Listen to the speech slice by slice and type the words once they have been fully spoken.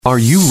Are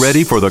you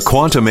ready for the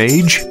quantum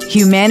age?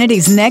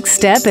 Humanity's next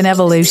step in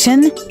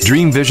evolution?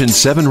 Dream Vision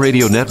 7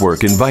 Radio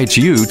Network invites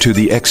you to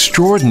the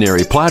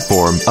extraordinary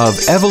platform of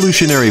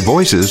evolutionary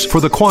voices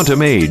for the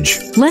quantum age.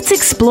 Let's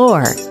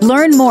explore.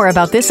 Learn more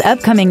about this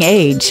upcoming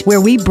age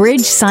where we bridge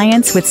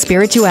science with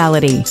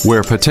spirituality.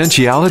 Where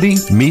potentiality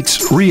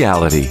meets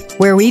reality.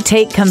 Where we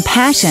take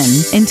compassion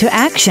into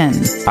action.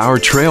 Our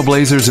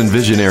trailblazers and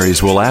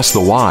visionaries will ask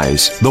the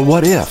whys, the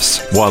what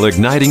ifs, while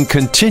igniting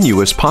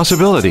continuous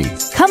possibility.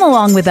 Come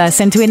along with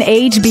us into an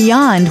age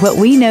beyond what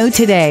we know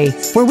today,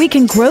 where we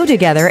can grow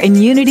together in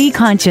unity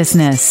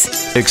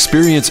consciousness.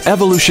 Experience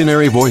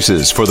evolutionary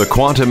voices for the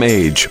quantum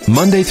age,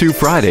 Monday through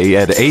Friday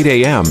at 8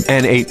 a.m.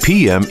 and 8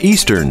 p.m.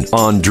 Eastern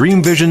on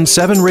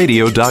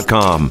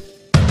DreamVision7Radio.com.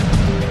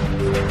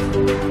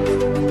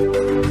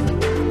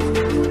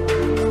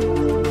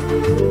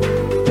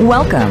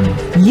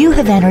 Welcome. You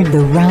have entered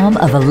the realm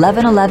of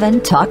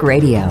 1111 Talk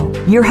Radio.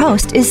 Your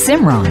host is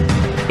Simran.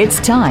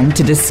 It's time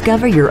to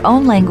discover your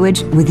own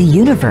language with the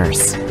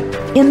universe.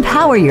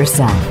 Empower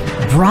yourself,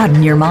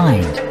 broaden your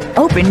mind,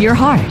 open your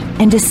heart,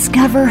 and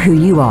discover who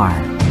you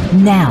are.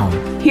 Now,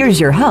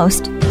 here's your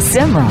host,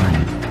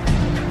 Simran.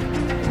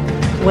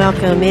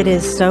 Welcome. It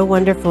is so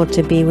wonderful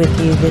to be with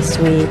you this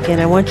week,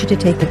 and I want you to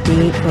take a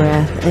deep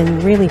breath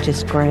and really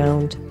just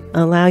ground.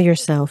 Allow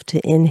yourself to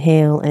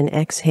inhale and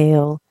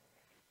exhale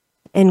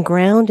and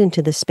ground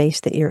into the space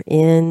that you're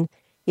in.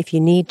 If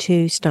you need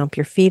to, stomp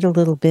your feet a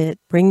little bit,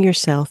 bring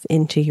yourself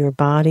into your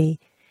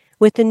body.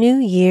 With the new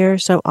year,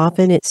 so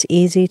often it's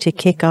easy to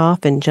kick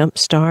off and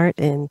jumpstart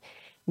and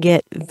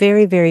get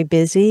very, very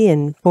busy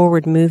and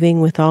forward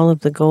moving with all of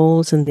the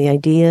goals and the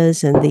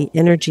ideas and the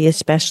energy,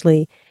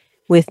 especially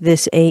with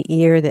this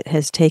 8-year that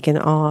has taken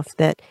off,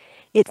 that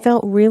it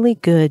felt really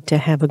good to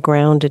have a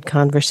grounded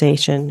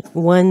conversation,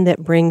 one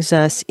that brings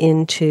us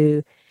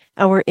into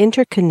our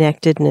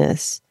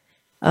interconnectedness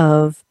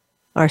of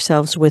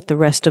ourselves with the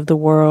rest of the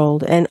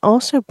world, and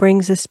also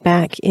brings us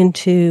back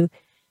into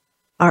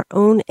our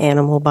own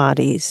animal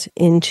bodies,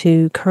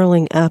 into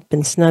curling up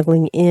and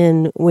snuggling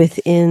in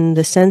within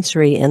the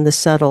sensory and the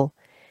subtle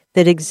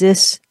that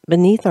exists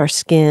beneath our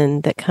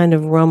skin, that kind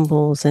of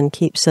rumbles and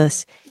keeps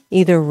us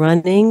either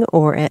running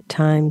or at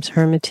times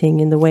hermiting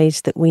in the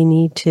ways that we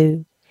need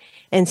to.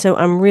 And so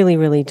I'm really,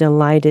 really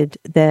delighted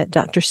that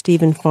Dr.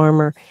 Stephen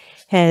Farmer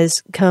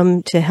has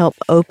come to help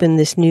open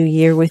this new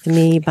year with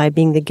me by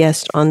being the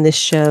guest on this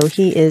show.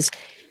 He is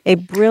a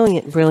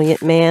brilliant,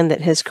 brilliant man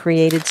that has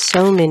created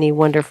so many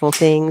wonderful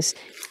things.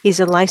 He's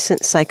a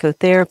licensed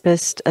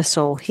psychotherapist, a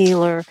soul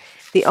healer,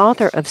 the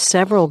author of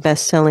several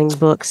best-selling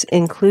books,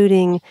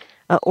 including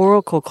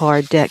oracle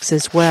card decks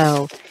as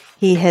well.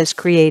 He has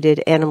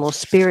created animal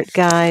spirit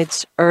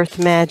guides, earth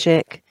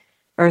magic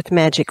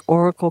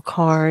oracle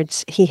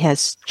cards. He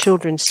has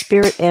children's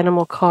spirit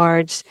animal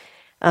cards,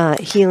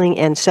 healing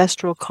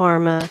ancestral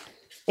karma,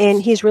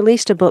 and he's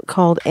released a book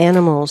called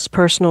Animals,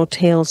 Personal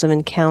Tales of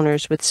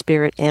Encounters with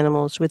Spirit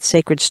Animals with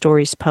Sacred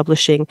Stories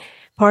Publishing,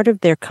 part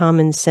of their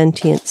Common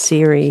Sentient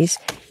series.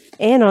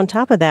 And on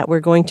top of that, we're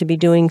going to be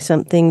doing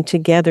something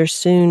together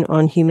soon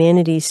on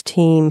Humanity's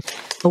team,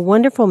 a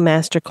wonderful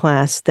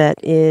masterclass that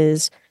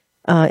is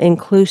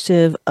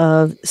inclusive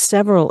of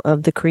several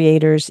of the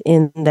creators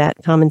in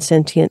that Common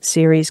Sentient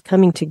series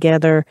coming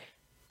together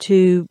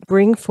to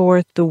bring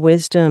forth the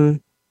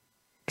wisdom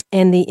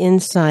and the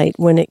insight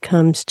when it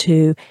comes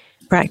to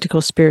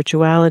practical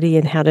spirituality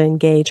and how to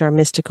engage our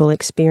mystical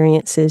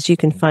experiences. You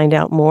can find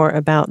out more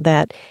about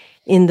that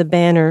in the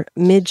banner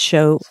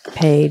mid-show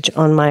page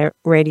on my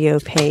radio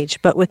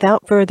page. But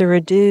without further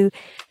ado,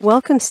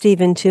 welcome,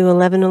 Stephen, to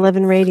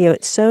 1111 Radio.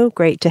 It's so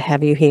great to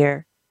have you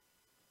here.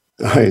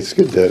 Hi, it's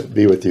good to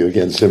be with you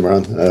again,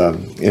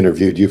 Simran.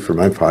 Interviewed you for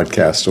my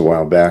podcast a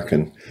while back,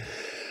 and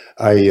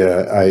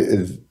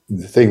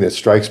the thing that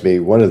strikes me,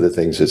 one of the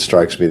things that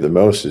strikes me the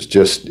most is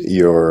just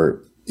your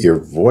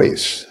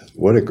voice.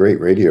 What a great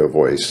radio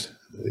voice.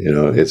 You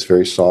know, it's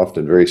very soft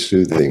and very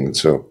soothing.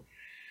 So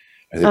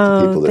I think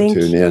the people that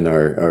tune in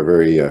are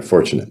very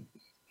fortunate.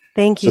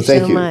 Thank you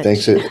so much.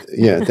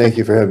 Thank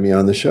you for having me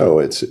on the show.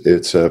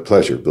 It's a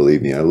pleasure,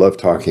 believe me. I love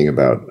talking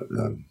about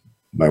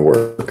my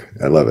work.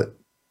 I love it.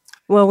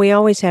 Well, we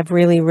always have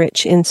really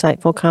rich,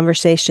 insightful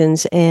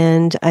conversations,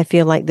 and I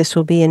feel like this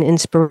will be an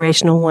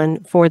inspirational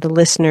one for the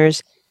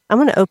listeners. I'm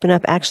going to open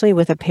up actually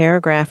with a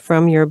paragraph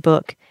from your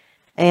book,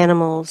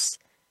 Animals,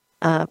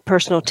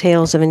 Personal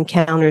Tales of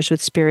Encounters with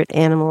Spirit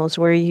Animals,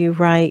 where you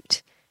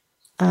write,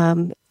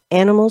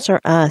 animals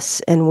are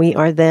us and we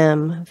are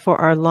them. For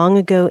our long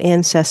ago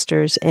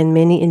ancestors and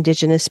many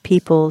indigenous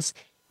peoples,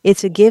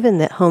 it's a given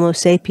that Homo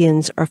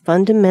sapiens are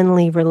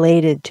fundamentally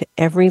related to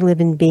every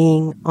living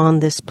being on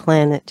this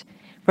planet,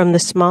 from the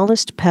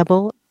smallest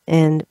pebble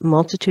and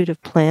multitude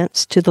of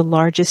plants to the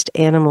largest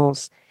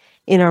animals.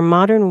 In our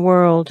modern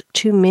world,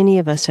 too many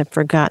of us have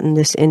forgotten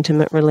this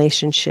intimate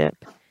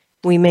relationship.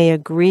 We may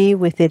agree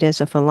with it as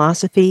a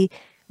philosophy,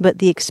 but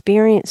the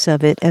experience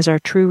of it as our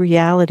true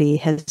reality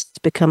has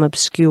become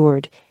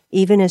obscured,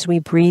 even as we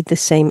breathe the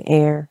same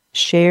air,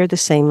 share the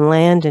same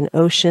land and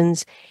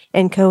oceans,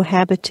 and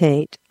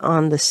cohabitate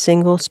on the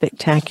single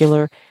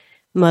spectacular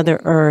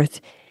Mother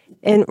Earth.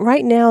 And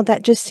right now,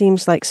 that just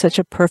seems like such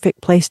a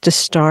perfect place to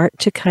start,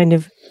 to kind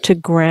of to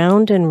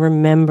ground and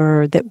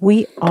remember that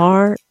we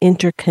are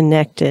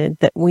interconnected,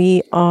 that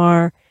we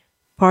are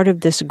part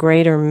of this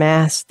greater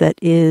mass that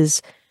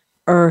is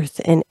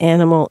earth and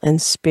animal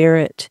and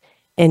spirit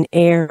and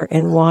air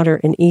and water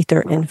and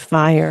ether and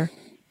fire.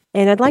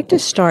 And I'd like to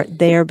start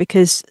there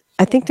because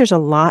I think there's a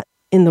lot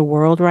in the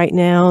world right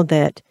now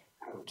that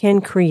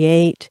can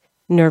create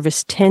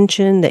nervous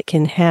tension, that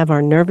can have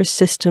our nervous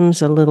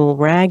systems a little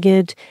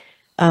ragged,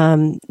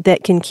 that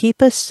can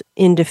keep us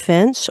in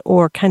defense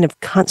or kind of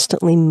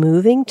constantly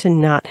moving to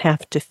not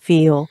have to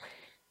feel.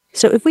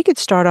 So if we could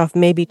start off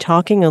maybe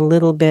talking a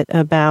little bit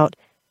about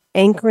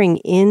anchoring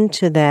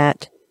into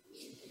that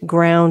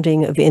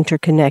grounding of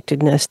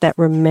interconnectedness, that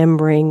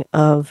remembering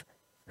of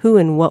who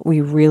and what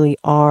we really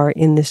are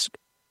in this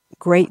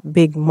great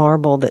big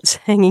marble that's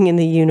hanging in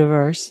the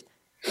universe.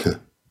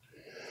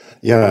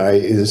 Yeah,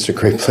 it's a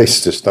great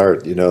place to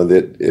start. You know,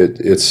 that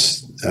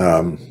it's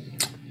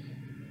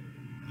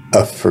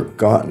a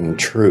forgotten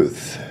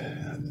truth,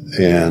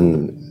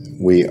 and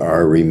we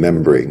are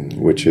remembering,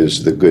 which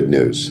is the good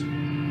news.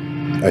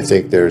 I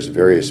think there's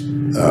various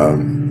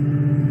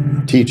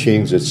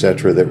teachings,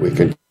 etc., that we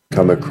can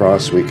come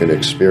across. We can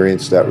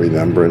experience that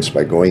remembrance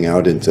by going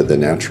out into the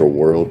natural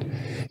world,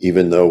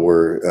 even though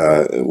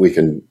we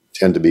can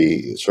tend to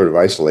be sort of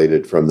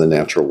isolated from the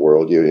natural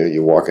world.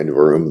 You walk into a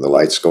room, the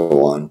lights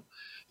go on.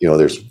 You know,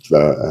 there's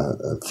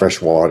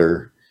fresh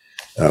water.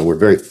 We're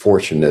very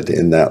fortunate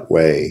in that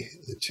way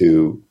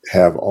to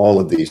have all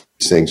of these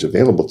things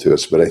available to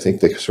us, but I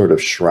think they sort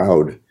of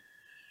shroud,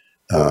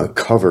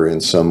 cover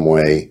in some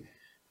way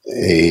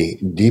a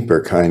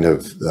deeper kind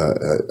of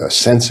a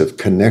sense of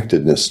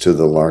connectedness to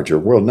the larger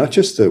world, not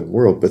just the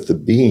world, but the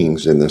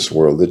beings in this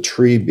world, the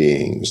tree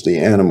beings, the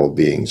animal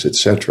beings,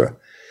 etc.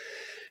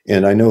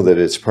 And I know that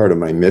it's part of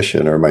my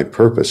mission, or my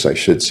purpose, I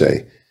should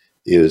say,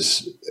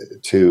 is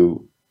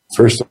to,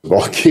 first of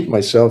all, keep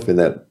myself in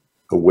that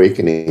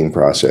awakening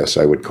process,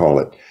 I would call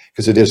it,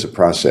 because it is a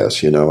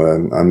process. You know,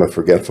 I'm a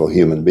forgetful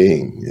human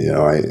being. You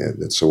know,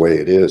 it's the way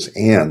it is.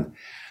 And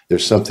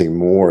there's something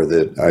more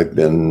that I've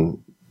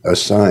been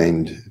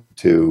assigned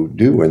to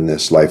do in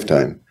this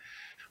lifetime,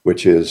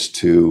 which is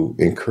to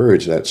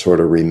encourage that sort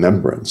of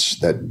remembrance,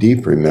 that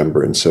deep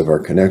remembrance of our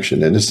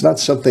connection. And it's not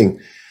something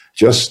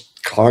just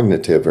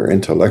cognitive or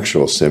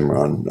intellectual,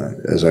 Simran,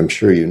 as I'm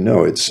sure you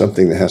know. It's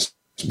something that has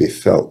to be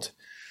felt.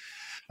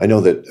 I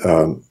know that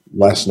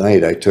last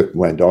night I took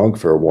my dog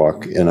for a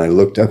walk, and I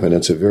looked up, and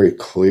it's a very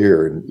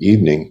clear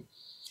evening,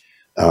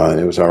 and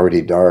it was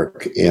already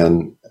dark,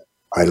 and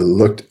I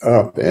looked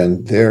up,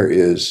 and there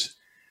is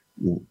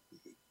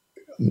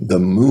the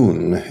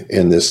moon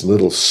in this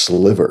little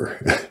sliver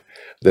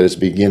that is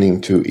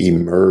beginning to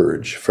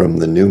emerge from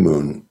the new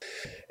moon.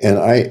 And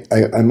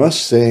I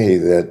must say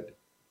that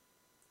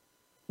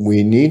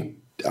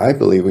I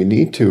believe we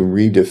need to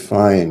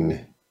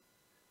redefine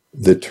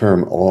the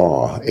term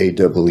awe,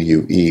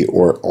 A-W-E,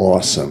 or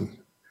awesome.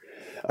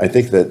 I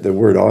think that the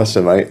word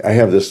awesome, I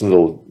have this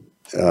little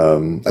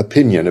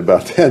opinion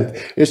about that.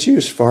 It's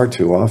used far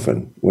too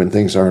often when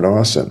things aren't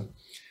awesome.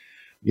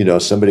 You know,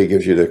 somebody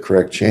gives you the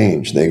correct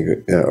change,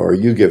 or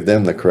you give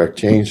them the correct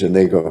change, and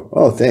they go,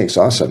 "Oh, thanks,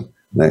 awesome."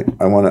 And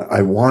I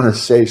want to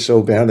say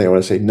so badly, I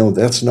want to say, "No,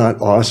 that's not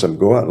awesome.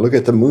 Go out and look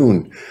at the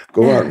moon.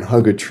 Go out and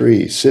hug a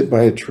tree. Sit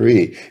by a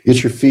tree.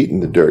 Get your feet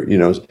in the dirt." You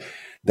know,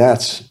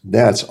 that's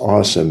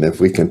awesome. If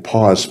we can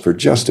pause for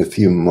just a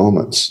few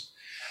moments,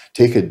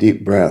 take a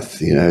deep breath.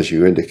 You know, as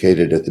you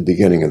indicated at the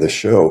beginning of the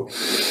show,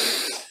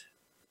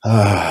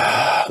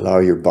 allow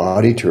your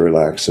body to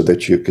relax so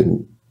that you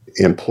can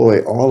employ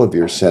all of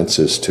your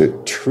senses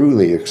to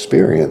truly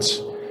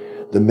experience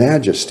the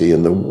majesty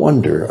and the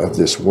wonder of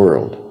this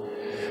world.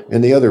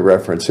 And the other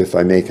reference, if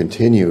I may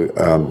continue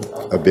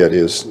a bit,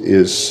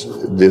 is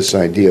this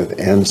idea of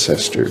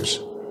ancestors.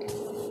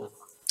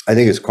 I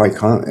think it's quite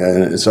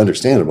it's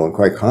understandable and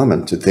quite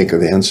common to think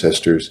of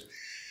ancestors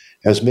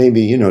as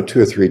maybe, 2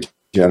 or 3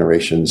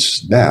 generations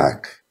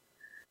back.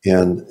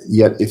 And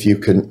yet, if you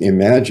can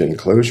imagine,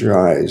 close your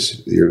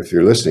eyes, if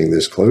you're listening to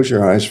this, close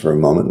your eyes for a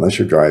moment, unless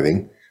you're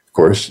driving, of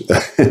course.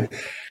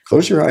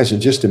 Close your eyes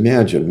and just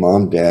imagine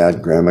mom,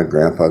 dad, grandma,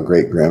 grandpa,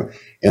 great-grandma,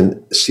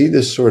 and see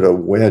this sort of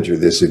wedge or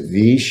this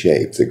V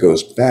shape that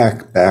goes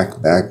back,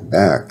 back, back,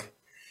 back.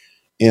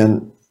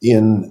 And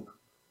in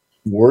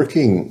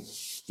working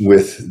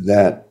with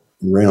that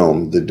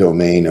realm, the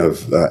domain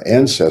of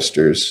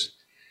ancestors,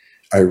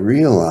 I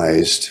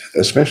realized,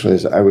 especially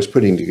as I was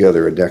putting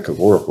together a deck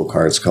of oracle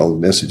cards called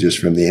Messages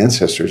from the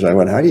Ancestors, I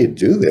went, how do you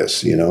do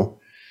this?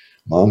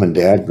 Mom and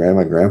dad,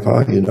 grandma,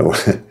 grandpa,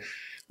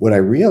 What I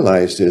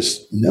realized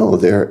is, no,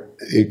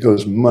 it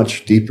goes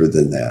much deeper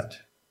than that.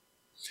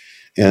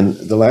 And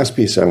the last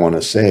piece I want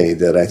to say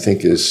that I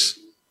think is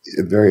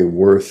very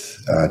worth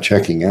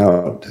checking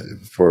out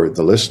for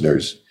the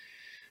listeners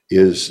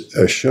is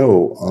a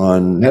show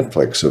on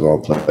Netflix, of all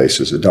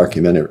places, a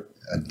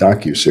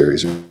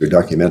docuseries or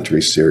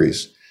documentary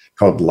series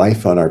called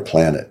Life on Our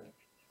Planet.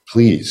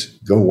 please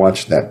go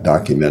watch that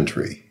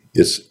documentary.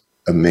 It's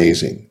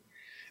amazing.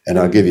 And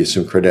I'll give you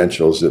some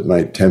credentials that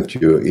might tempt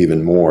you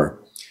even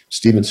more.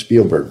 Steven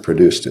Spielberg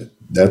produced it.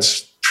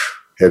 That's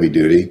heavy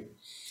duty.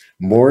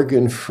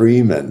 Morgan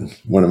Freeman,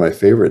 one of my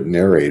favorite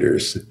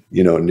narrators,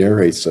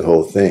 narrates the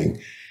whole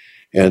thing.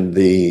 And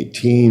the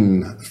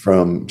team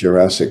from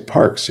Jurassic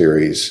Park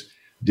series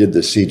did the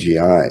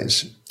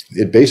CGIs.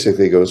 It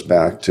basically goes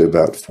back to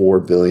about 4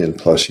 billion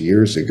plus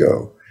years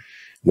ago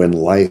when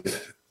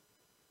life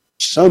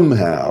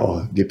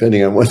somehow,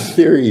 depending on what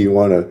theory you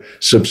want to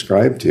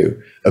subscribe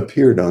to,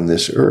 appeared on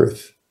this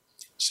earth,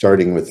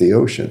 starting with the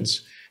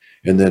oceans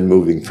and then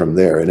moving from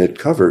there. And it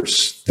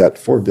covers that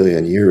 4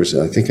 billion years,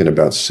 I think, in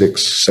about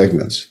 6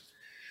 segments.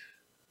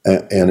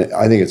 And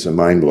I think it's a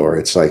mind blower.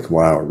 It's like,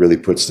 wow, it really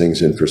puts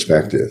things in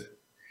perspective.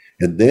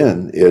 And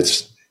then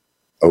it's,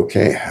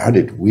 okay, how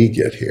did we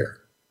get here?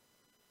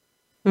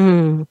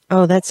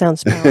 Oh, that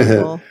sounds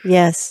powerful.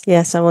 Yes,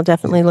 I will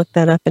definitely look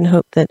that up and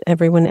hope that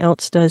everyone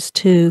else does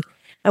too.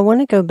 I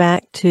want to go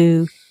back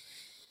to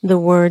the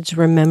words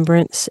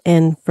remembrance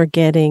and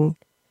forgetting.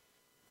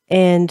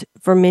 And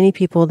for many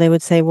people, they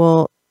would say,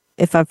 well,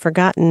 if I've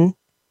forgotten,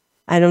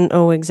 I don't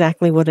know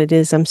exactly what it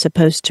is I'm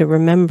supposed to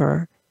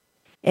remember.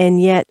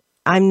 And yet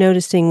I'm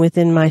noticing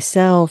within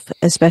myself,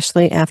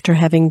 especially after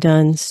having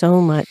done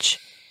so much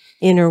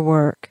inner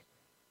work,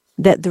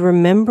 that the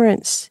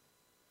remembrance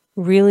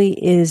really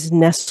is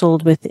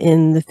nestled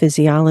within the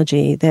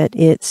physiology, that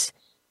it's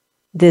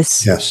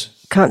this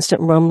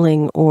constant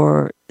rumbling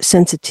or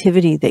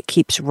sensitivity that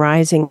keeps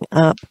rising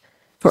up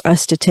for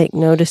us to take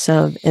notice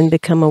of and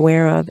become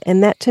aware of.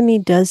 And that to me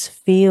does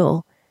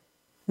feel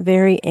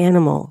very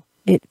animal.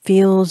 It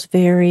feels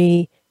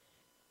very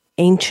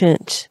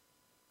ancient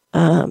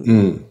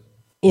in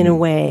a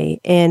way.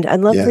 And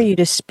I'd love for you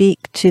to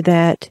speak to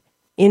that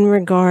in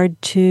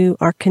regard to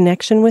our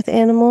connection with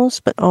animals,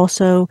 but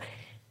also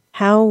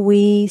how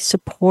we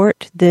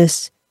support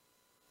this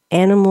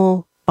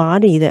animal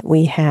body that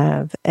we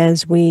have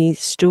as we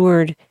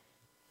steward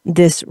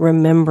this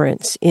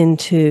remembrance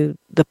into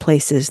the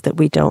places that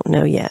we don't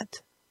know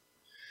yet.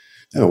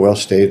 Oh, well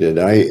stated.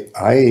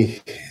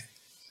 I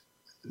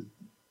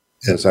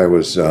as I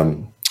was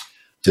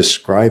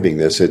describing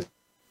this, it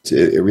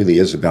really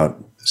is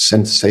about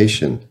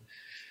sensation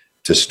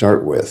to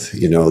start with.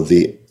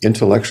 The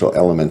intellectual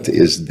element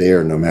is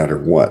there no matter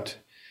what,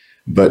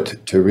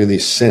 but to really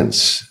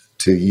sense,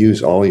 to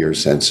use all your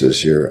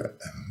senses, your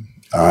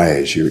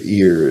eyes, your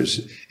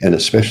ears, and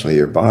especially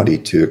your body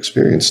to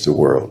experience the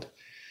world.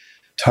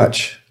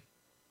 Touch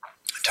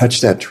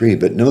that tree,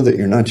 but know that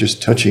you're not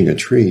just touching a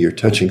tree, you're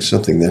touching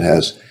something that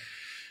has,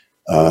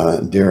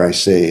 dare I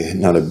say,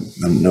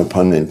 no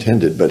pun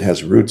intended, but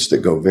has roots that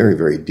go very,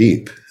 very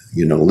deep,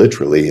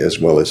 literally as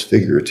well as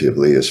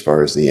figuratively, as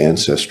far as the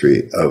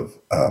ancestry of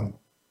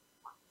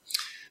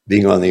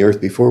being on the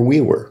earth before we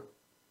were,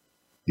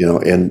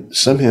 and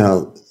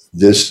somehow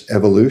this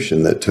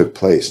evolution that took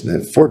place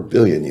in 4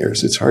 billion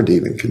years, it's hard to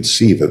even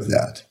conceive of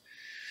that.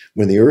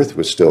 When the earth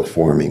was still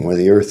forming, when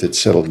the earth had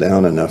settled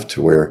down enough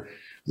to where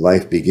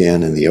life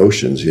began in the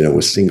oceans,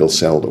 with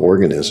single-celled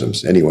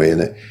organisms. Anyway,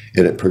 and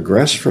it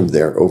progressed from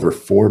there over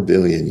 4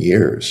 billion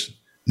years.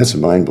 That's a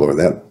mind blower.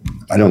 That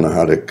I don't know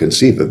how to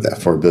conceive of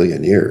that 4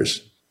 billion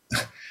years.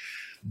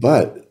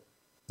 But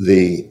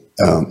the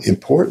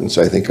importance,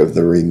 I think, of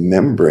the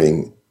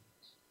remembering.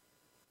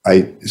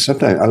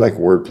 Sometimes I like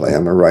wordplay.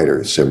 I'm a writer,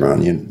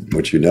 Simran,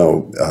 which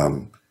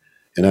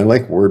and I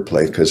like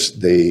wordplay because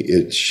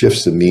it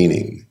shifts the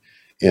meaning.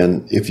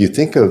 And if you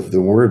think of the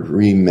word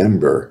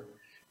remember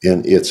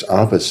and its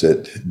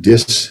opposite,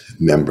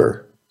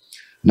 dismember,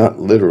 not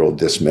literal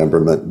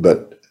dismemberment,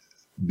 but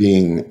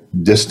being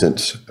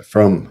distant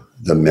from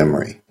the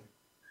memory.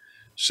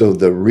 So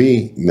the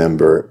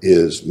remember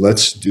is,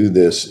 let's do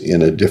this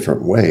in a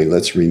different way.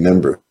 Let's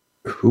remember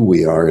who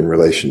we are in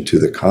relation to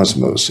the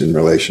cosmos, in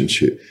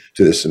relationship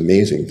to this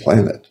amazing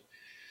planet.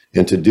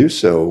 And to do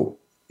so,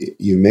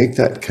 you make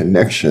that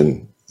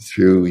connection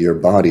through your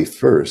body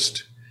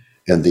first,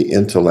 and the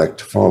intellect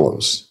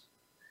follows.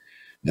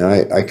 Now,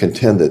 I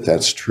contend that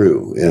that's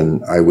true,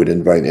 and I would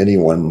invite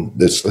anyone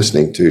that's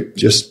listening to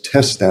just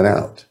test that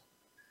out.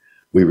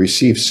 We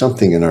receive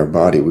something in our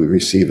body. We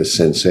receive a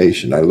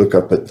sensation. I look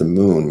up at the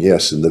moon,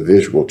 yes, and the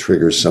visual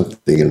triggers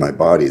something in my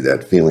body,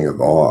 that feeling of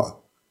awe.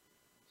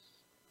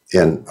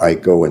 And I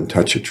go and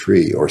touch a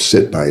tree or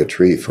sit by a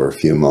tree for a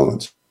few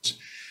moments.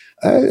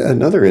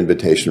 Another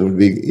invitation would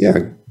be,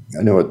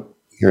 I know it,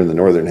 here in the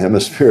Northern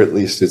Hemisphere, at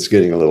least, it's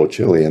getting a little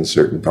chilly in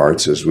certain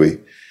parts, as we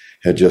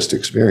had just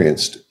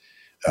experienced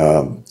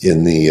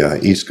in the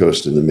East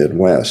Coast and the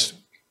Midwest.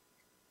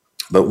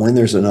 But when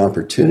there's an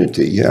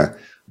opportunity,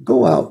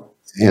 go out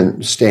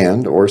and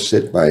stand or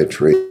sit by a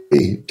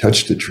tree,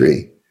 touch the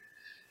tree,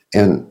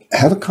 and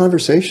have a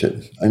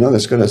conversation. I know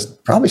that's going to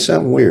probably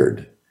sound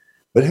weird,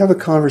 but have a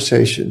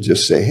conversation.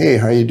 Just say, hey,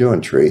 how you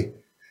doing, tree?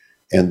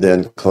 And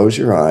then close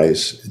your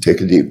eyes,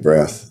 take a deep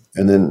breath,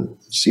 and then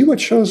see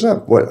what shows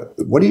up.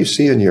 What do you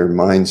see in your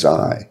mind's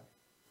eye?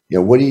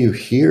 What do you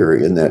hear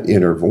in that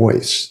inner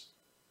voice?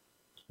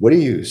 what do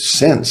you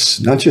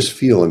sense? Not just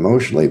feel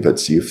emotionally,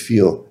 but you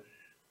feel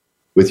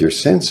with your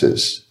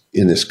senses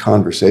in this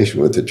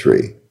conversation with the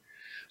tree.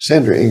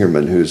 Sandra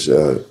Ingerman, who's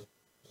a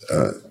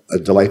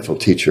delightful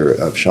teacher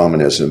of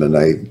shamanism, and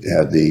I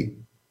had the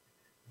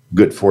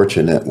good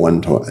fortune at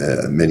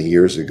many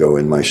years ago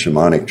in my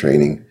shamanic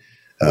training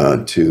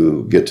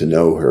to get to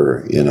know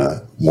her in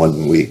a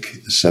 1-week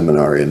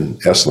seminar in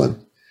Esalen,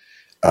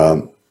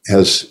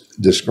 has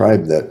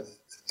described that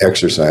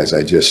exercise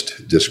I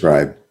just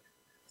described,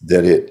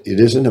 that it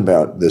isn't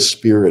about the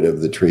spirit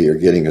of the tree or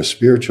getting a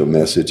spiritual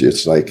message.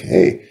 It's like,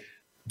 hey,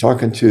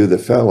 talking to the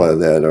fella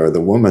that, or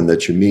the woman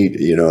that you meet,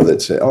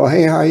 that say, oh,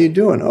 hey, how you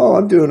doing? Oh,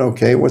 I'm doing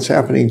okay. What's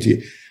happening to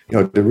you?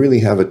 To really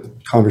have a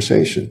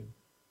conversation.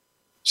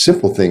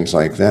 Simple things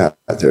like that.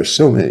 There's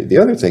so many. The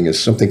other thing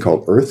is something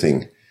called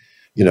earthing.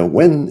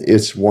 When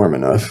it's warm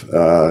enough,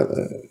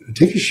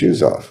 take your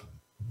shoes off,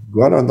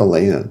 go out on the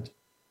land,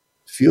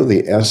 feel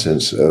the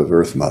essence of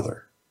Earth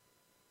Mother,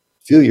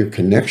 feel your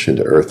connection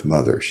to Earth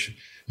Mother.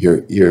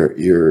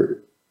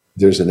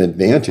 There's an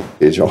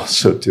advantage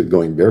also to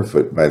going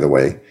barefoot, by the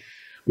way,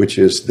 which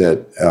is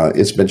that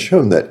it's been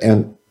shown that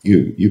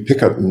you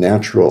pick up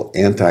natural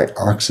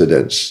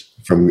antioxidants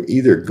from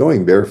either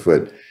going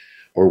barefoot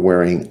or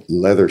wearing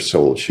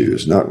leather-soled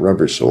shoes, not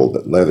rubber-soled,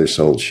 but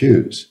leather-soled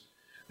shoes,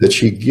 that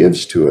she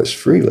gives to us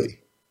freely,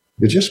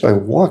 but just by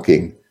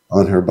walking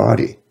on her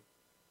body.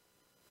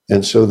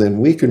 And so then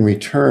we can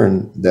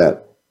return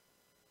that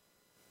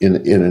in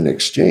an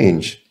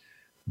exchange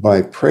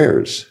by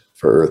prayers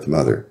for Earth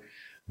Mother,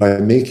 by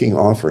making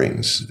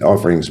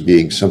offerings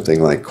being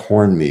something like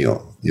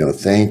cornmeal.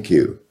 Thank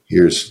you.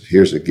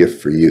 Here's a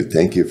gift for you.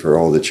 Thank you for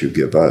all that you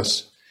give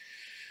us.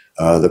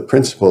 The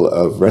principle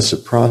of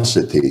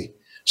reciprocity,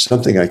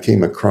 something I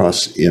came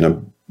across in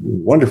a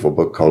wonderful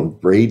book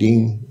called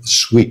Braiding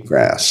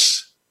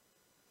Sweetgrass.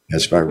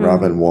 It's by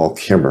Robin Wall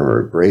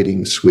Kimmerer,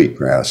 Braiding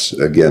Sweetgrass.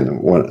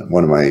 Again,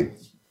 one of my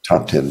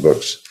top 10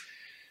 books.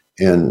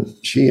 And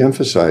she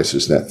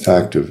emphasizes that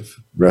fact of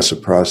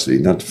reciprocity,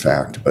 not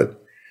fact,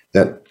 but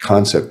that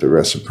concept of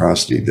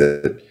reciprocity,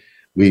 that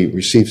we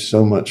receive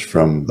so much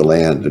from the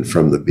land and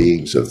from the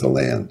beings of the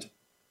land,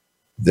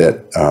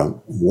 that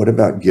what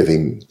about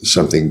giving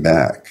something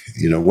back?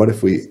 What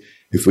if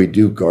we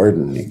do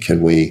gardening,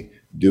 can we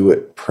do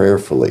it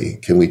prayerfully?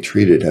 Can we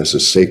treat it as a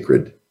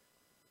sacred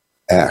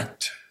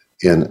act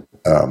and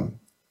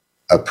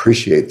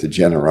appreciate the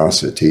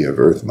generosity of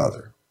Earth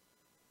Mother?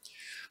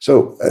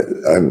 So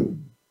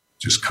I'm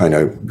just kind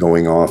of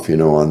going off,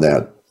 on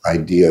that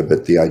idea,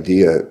 but the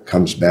idea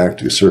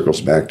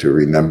circles back to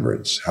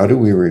remembrance. How do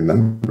we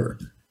remember?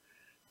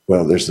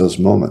 Well, there's those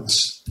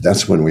moments.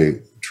 That's when we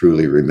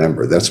truly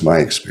remember. That's my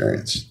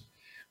experience.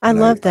 I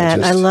love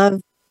that.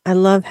 I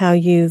love how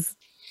you've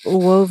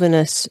woven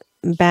us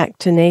back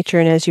to nature.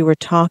 And as you were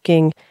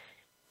talking,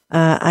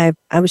 I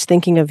was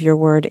thinking of your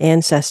word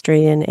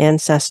ancestry and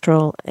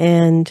ancestral.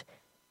 And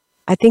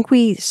I think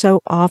we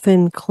so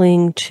often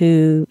cling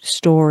to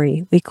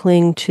story. We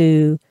cling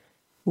to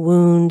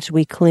wounds.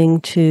 We cling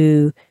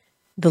to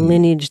the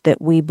lineage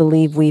that we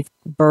believe we've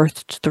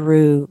birthed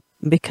through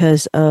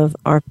because of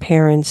our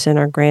parents and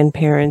our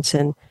grandparents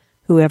and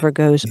whoever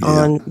goes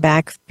on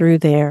back through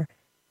there.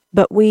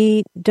 But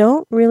we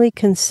don't really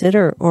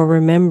consider or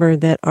remember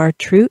that our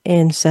true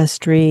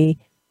ancestry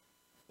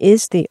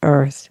is the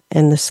earth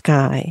and the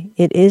sky.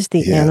 It is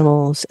the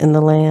animals and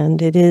the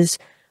land. It is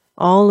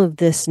all of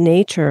this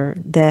nature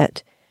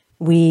that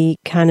we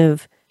kind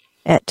of,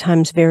 at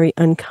times, very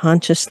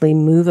unconsciously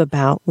move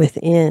about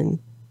within.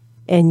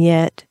 And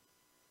yet,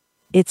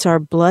 it's our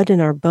blood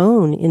and our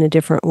bone in a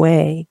different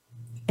way.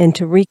 And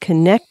to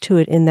reconnect to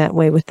it in that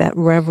way with that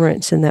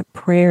reverence and that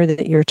prayer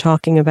that you're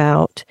talking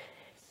about,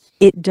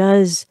 it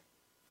does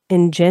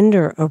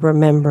engender a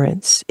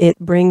remembrance. It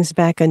brings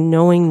back a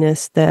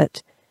knowingness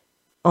that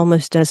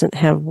almost doesn't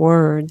have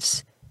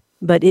words,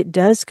 but it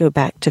does go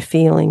back to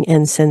feeling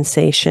and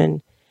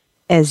sensation,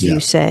 as you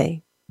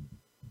say.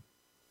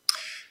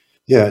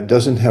 Yeah, it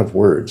doesn't have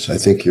words. I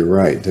think you're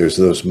right. There's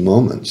those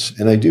moments,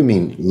 and I do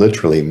mean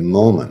literally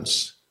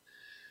moments.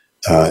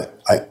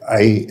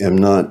 I am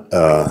not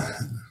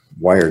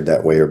wired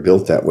that way or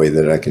built that way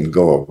that I can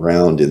go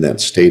around in that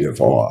state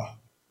of awe.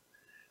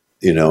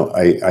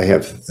 I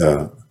have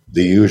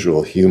the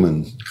usual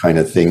human kind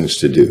of things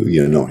to do.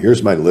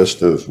 Here's my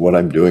list of what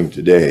I'm doing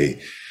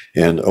today.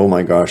 And, oh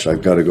my gosh,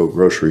 I've got to go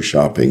grocery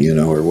shopping,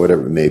 or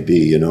whatever it may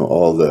be,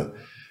 all the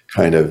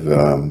kind of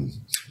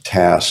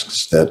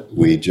tasks that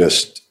we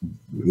just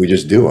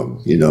do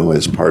them,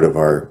 as part of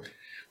our,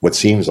 what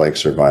seems like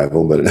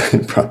survival,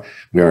 but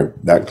we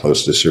aren't that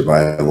close to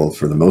survival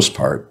for the most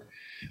part.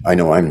 I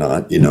know I'm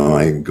not,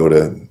 I go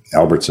to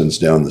Albertsons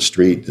down the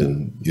street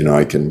and,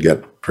 I can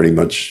get pretty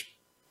much,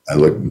 I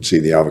look and see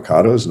the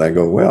avocados and I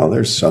go, well,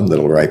 there's some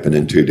that'll ripen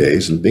in 2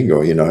 days and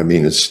bingo,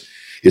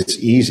 it's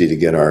easy to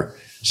get our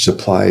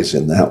supplies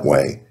in that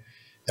way.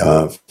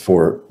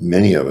 For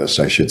many of us,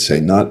 I should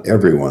say, not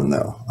everyone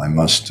though. I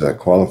must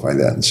qualify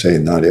that and say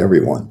not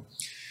everyone,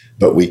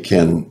 but we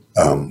can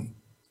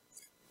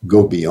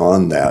go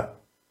beyond that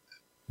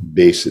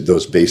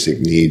those basic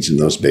needs and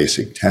those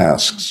basic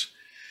tasks.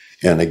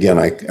 And again,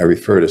 I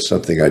refer to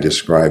something I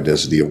described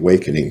as the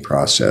awakening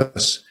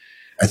process.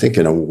 I think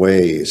in a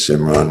way,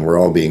 Simran, we're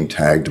all being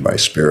tagged by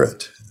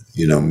spirit.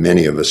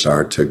 Many of us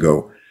are, to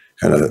go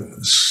kind of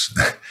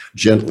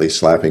gently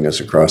slapping us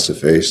across the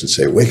face and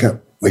say, wake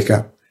up, wake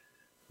up.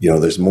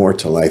 There's more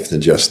to life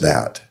than just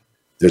that.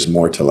 There's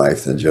more to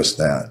life than just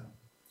that.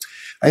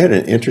 I had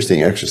an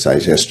interesting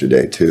exercise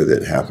yesterday, too,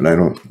 that happened. I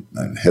don't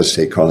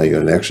hesitate calling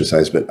it an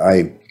exercise, but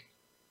I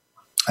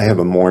have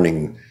a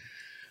morning,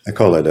 I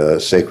call it a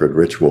sacred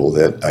ritual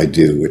that I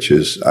do, which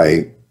is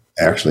I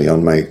actually,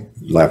 on my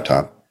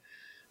laptop,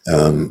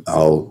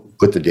 I'll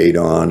put the date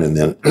on, and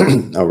then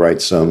I'll write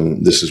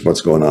this is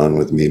what's going on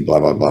with me, blah,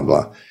 blah, blah,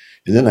 blah.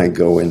 And then I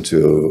go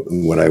into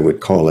what I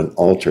would call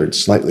an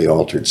slightly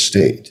altered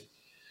state.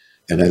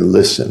 And I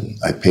listen.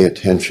 I pay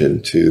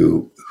attention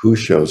to who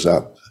shows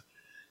up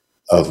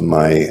of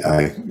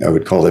I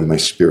would call them my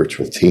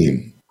spiritual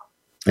team.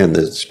 And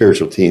the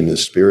spiritual team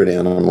is spirit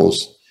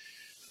animals,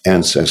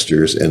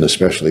 ancestors, and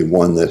especially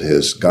one that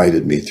has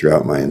guided me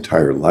throughout my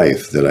entire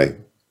life that I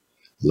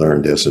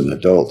learned as an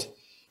adult.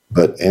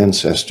 But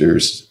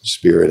ancestors,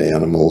 spirit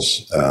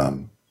animals,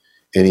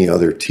 any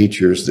other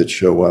teachers that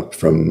show up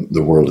from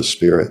the world of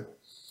spirit.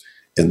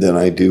 And then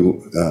I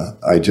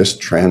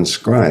just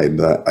transcribe.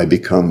 I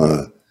become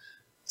a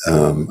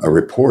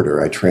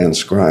reporter. I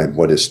transcribe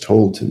what is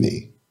told to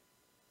me.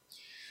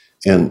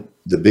 And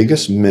the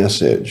biggest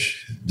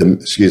message,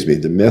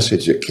 the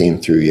message that came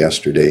through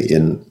yesterday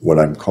in what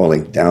I'm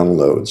calling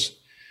downloads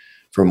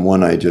from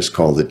one I just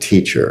call the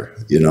teacher.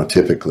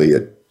 Typically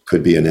it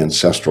could be an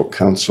ancestral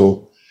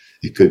council.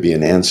 It could be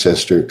an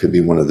ancestor. It could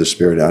be one of the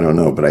spirit. I don't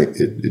know, but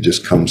it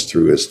just comes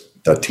through as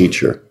the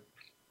teacher.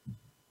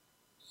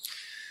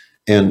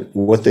 And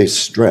what they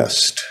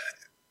stressed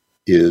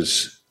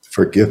is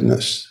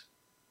forgiveness,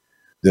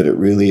 that it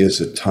really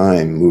is a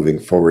time moving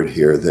forward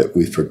here that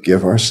we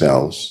forgive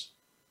ourselves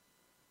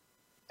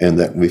and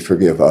that we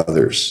forgive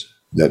others,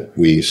 that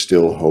we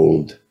still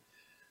hold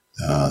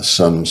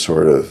some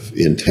sort of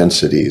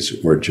intensities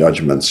or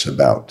judgments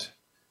about.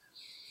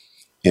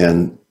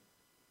 And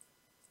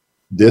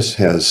this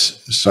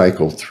has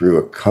cycled through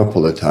a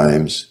couple of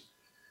times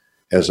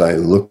as I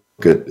look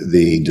at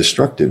the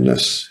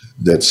destructiveness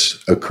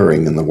that's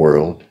occurring in the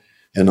world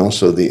and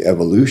also the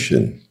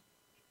evolution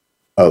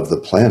of the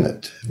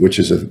planet, which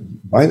is,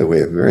 by the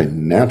way, a very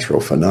natural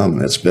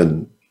phenomenon. It's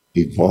been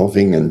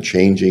evolving and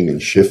changing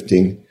and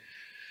shifting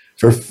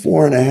for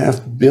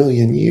 4.5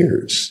 billion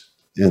years.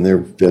 And there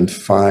have been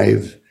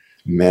 5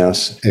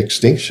 mass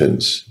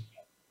extinctions,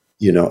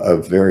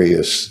 of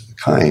various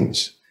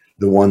kinds.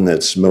 The one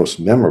that's most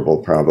memorable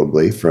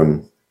probably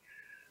from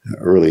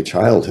early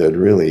childhood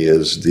really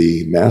is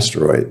the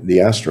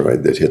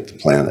asteroid that hit the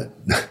planet,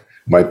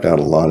 wiped out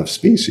a lot of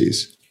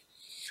species.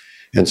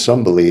 And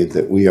some believe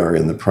that we are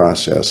in the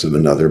process of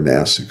another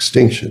mass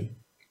extinction.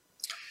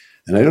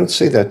 And I don't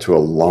say that to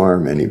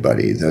alarm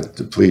anybody,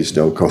 that please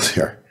don't go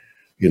there,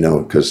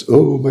 because,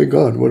 oh my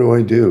God, what do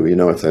I do?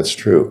 If that's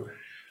true.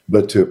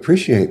 But to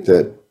appreciate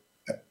that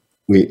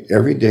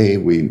every day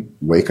we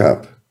wake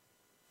up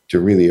to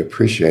really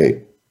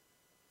appreciate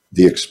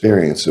the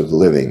experience of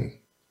living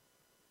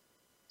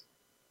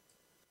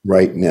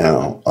right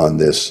now on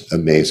this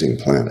amazing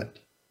planet.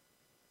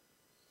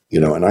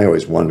 And I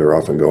always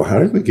often go, how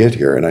did we get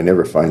here? And I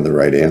never find the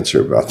right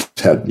answer about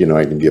that.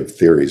 I can give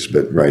theories,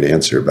 but right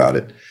answer about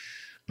it.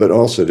 But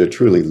also to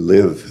truly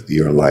live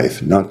your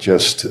life, not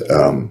just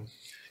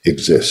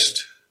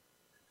exist.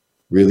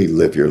 Really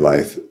live your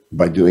life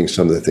by doing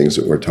some of the things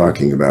that we're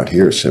talking about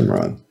here,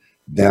 Simran.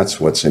 That's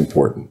what's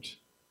important.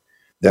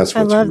 That's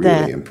what's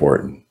really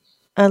important.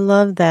 I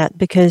love that,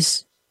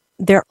 because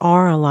there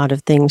are a lot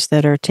of things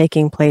that are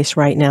taking place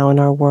right now in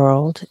our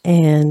world,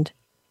 and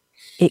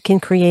it can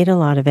create a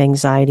lot of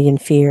anxiety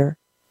and fear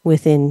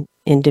within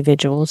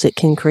individuals. It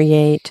can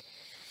create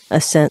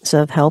a sense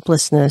of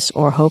helplessness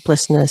or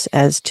hopelessness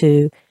as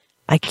to,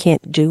 I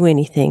can't do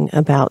anything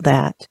about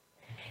that.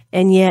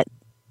 And yet,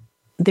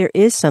 there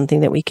is something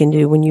that we can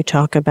do when you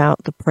talk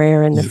about the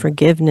prayer and the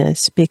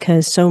forgiveness,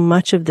 because so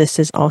much of this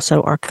is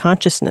also our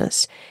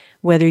consciousness.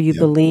 Whether you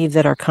believe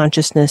that our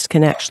consciousness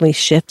can actually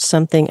shift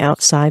something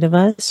outside of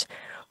us,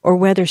 or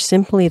whether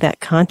simply that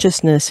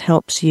consciousness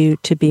helps you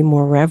to be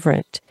more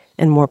reverent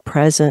and more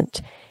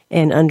present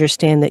and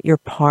understand that you're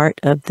part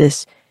of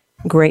this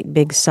great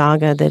big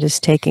saga that is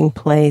taking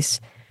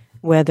place,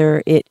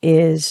 whether it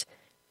is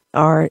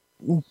our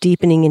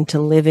deepening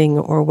into living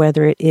or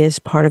whether it is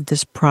part of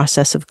this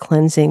process of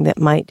cleansing that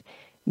might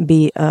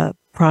be a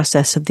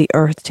process of the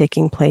earth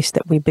taking place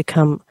that we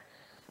become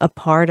a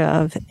part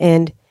of.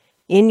 And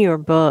in your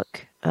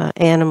book,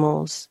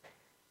 Animals,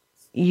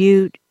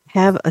 you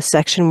have a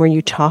section where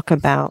you talk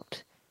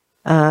about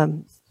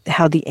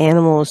how the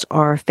animals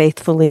are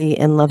faithfully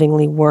and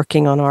lovingly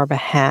working on our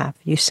behalf.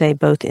 You say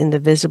both in the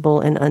visible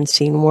and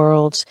unseen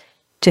worlds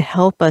to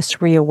help us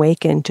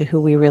reawaken to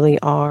who we really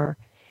are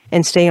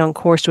and stay on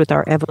course with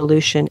our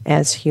evolution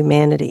as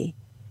humanity.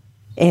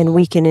 And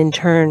we can in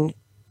turn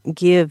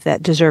give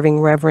that deserving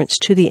reverence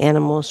to the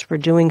animals for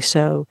doing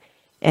so,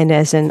 and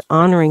as an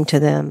honoring to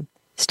them,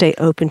 stay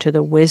open to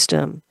the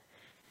wisdom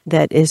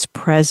that is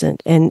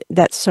present. And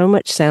that so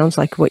much sounds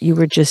like what you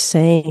were just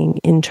saying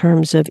in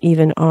terms of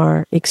even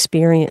our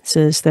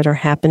experiences that are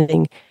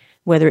happening,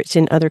 whether it's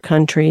in other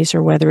countries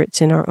or whether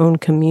it's in our own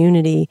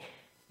community,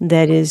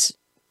 that is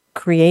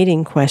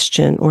creating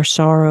question or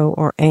sorrow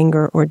or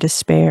anger or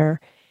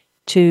despair,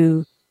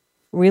 to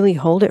really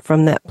hold it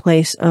from that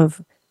place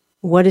of,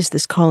 what is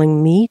this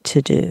calling me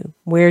to do?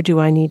 Where do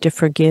I need to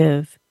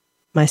forgive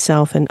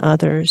myself and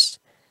others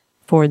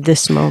for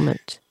this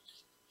moment?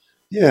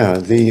 Yeah,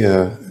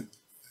 the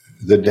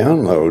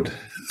download,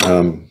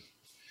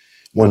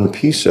 one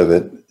piece of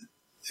it,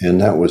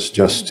 and that was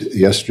just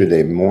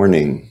yesterday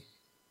morning,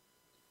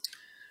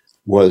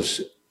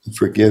 was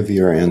forgive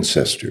your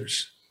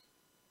ancestors.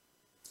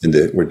 And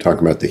we're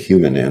talking about the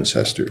human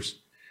ancestors,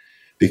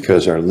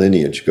 because our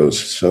lineage goes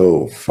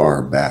so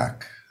far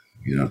back,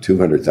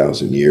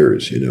 200,000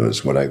 years,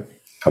 is what I've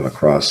come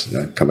across.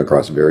 I've come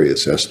across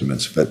various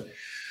estimates, but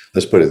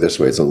let's put it this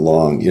way. It's a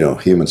long,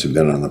 humans have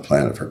been on the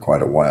planet for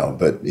quite a while,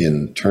 but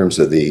in terms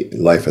of the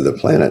life of the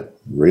planet,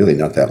 really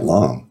not that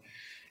long.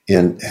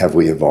 And have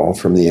we evolved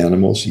from the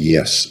animals?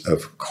 Yes,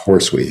 of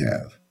course we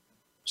have.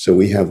 So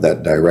we have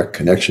that direct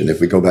connection. If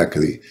we go back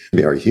to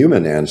our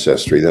human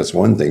ancestry, that's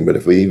one thing. But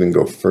if we even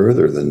go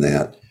further than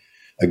that,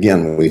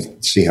 again, we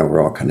see how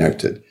we're all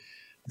connected.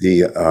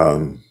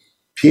 The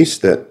piece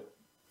that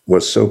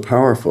was so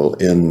powerful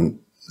in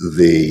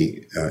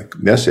the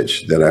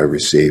message that I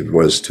received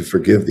was to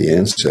forgive the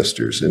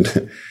ancestors.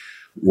 And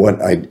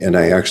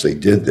I actually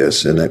did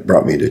this, and it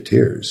brought me to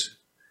tears.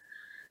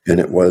 And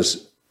it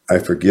was, I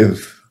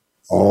forgive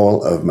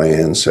all of my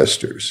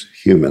ancestors,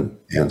 human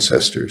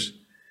ancestors,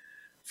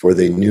 for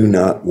they knew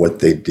not what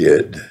they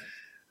did.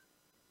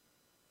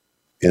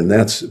 And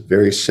that's a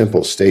very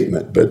simple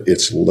statement, but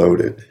it's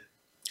loaded.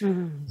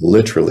 Mm-hmm.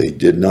 Literally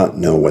did not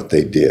know what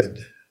they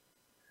did.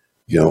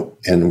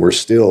 And we're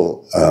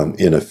still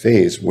in a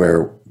phase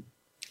where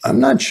I'm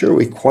not sure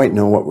we quite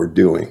know what we're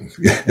doing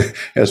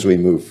as we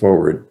move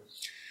forward.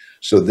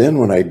 So then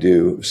what I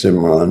do,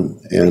 Simran,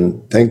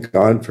 and thank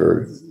God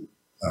for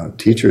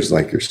teachers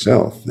like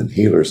yourself and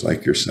healers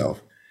like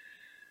yourself,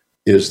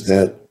 is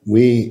that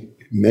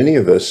many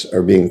of us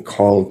are being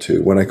called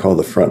to what I call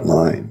the front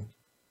line,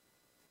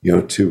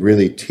 to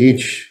really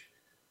teach,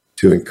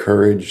 to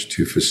encourage,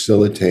 to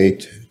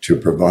facilitate, to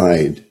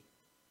provide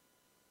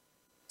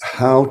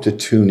how to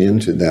tune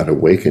into that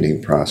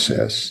awakening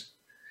process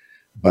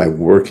by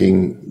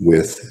working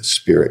with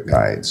spirit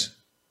guides.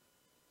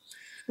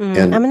 I'm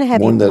going to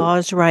have you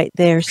pause right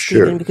there,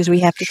 Stephen, sure, because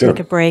we have to take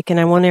a break, and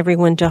I want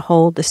everyone to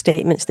hold the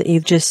statements that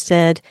you've just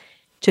said,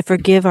 to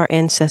forgive our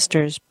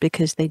ancestors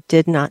because they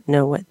did not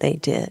know what they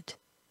did.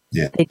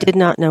 Yeah. They did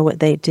not know what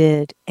they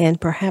did,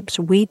 and perhaps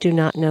we do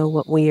not know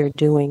what we are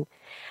doing.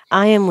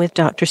 I am with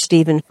Dr.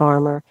 Stephen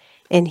Farmer,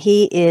 and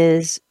he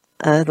is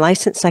a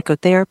licensed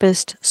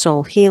psychotherapist,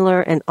 soul healer,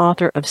 and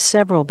author of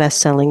several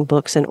best-selling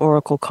books and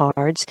oracle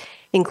cards,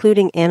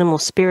 including Animal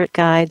Spirit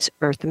Guides,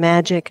 Earth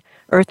Magic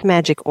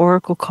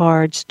Oracle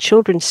Cards,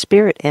 Children's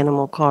Spirit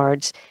Animal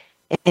Cards,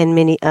 and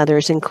many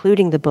others,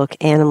 including the book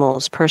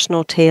Animals,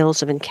 Personal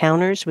Tales of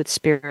Encounters with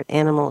Spirit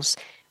Animals,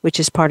 which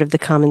is part of the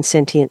Common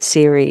Sentient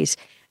series.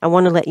 I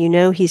want to let you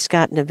know he's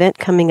got an event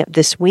coming up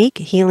this week,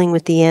 Healing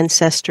with the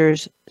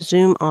Ancestors,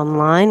 Zoom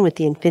online with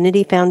the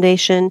Infinity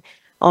Foundation.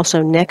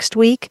 Also next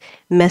week,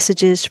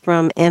 Messages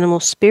from Animal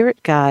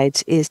Spirit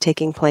Guides is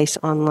taking place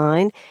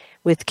online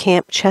with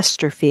Camp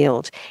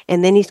Chesterfield.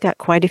 And then he's got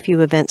quite a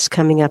few events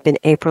coming up in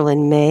April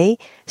and May,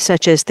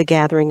 such as the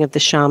Gathering of the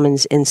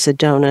Shamans in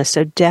Sedona.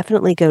 So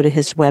definitely go to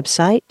his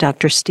website,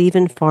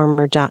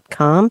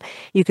 drstephenfarmer.com.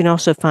 You can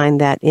also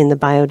find that in the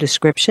bio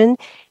description.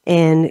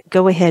 And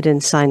go ahead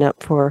and sign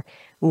up for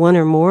one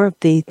or more of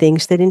the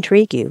things that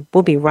intrigue you.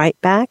 We'll be right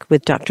back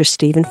with Dr.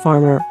 Stephen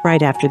Farmer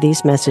right after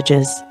these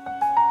messages.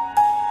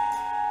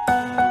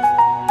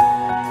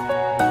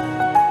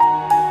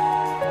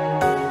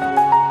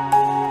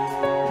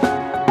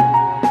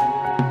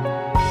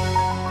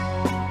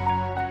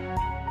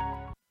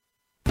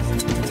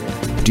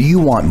 Do you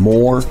want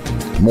more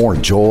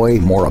joy,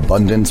 more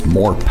abundance,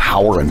 more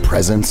power and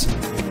presence?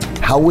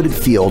 How would it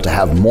feel to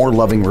have more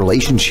loving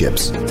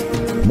relationships,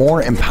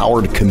 more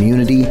empowered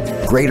community,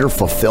 greater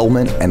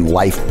fulfillment and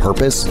life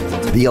purpose?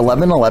 The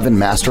 1111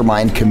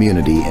 Mastermind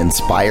community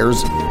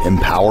inspires,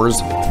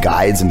 empowers,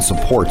 guides, and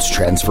supports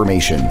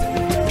transformation.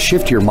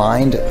 Shift your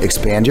mind,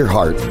 expand your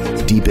heart,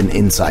 deepen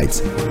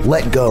insights,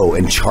 let go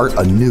and chart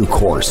a new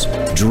course,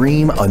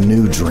 dream a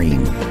new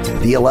dream.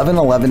 The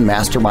 1111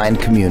 Mastermind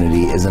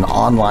community is an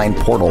online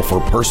portal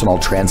for personal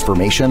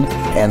transformation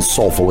and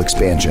soulful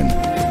expansion.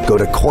 Go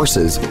to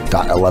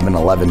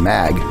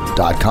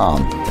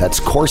courses.1111mag.com. That's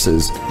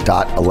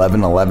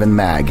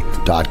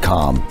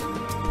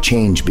courses.1111mag.com.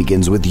 Change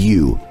begins with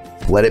you.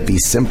 Let it be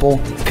simple,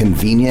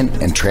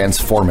 convenient, and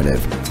transformative.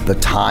 The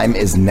time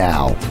is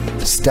now.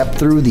 Step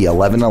through the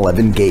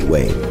 1111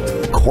 gateway.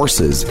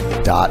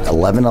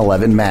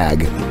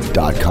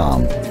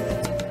 Courses.1111mag.com.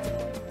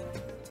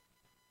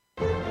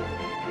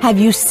 Have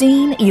you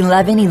seen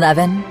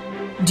 1111?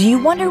 Do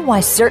you wonder why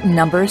certain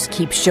numbers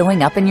keep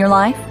showing up in your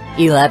life?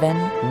 11,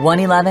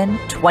 111,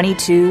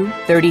 22,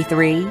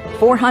 33,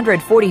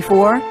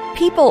 444.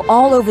 People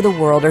all over the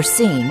world are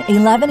seeing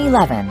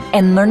 1111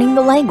 and learning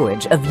the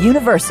language of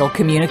universal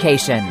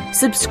communication.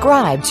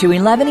 Subscribe to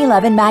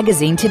 1111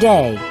 Magazine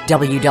today.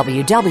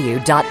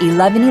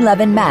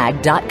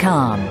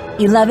 www.1111mag.com.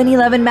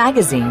 1111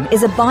 Magazine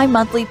is a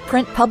bi-monthly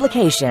print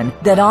publication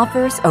that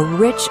offers a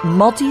rich,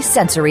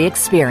 multi-sensory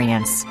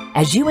experience.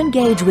 As you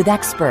engage with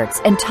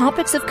experts and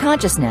topics of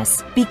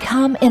consciousness,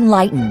 become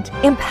enlightened,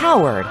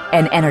 empowered,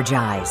 and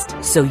energized,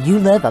 so you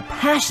live a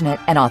passionate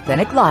and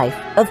authentic life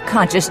of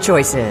conscious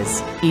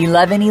choices.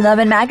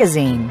 1111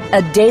 Magazine,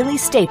 a daily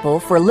staple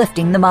for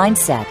lifting the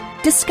mindset,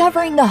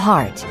 discovering the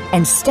heart,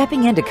 and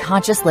stepping into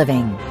conscious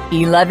living.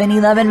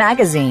 1111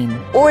 Magazine.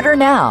 Order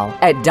now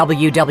at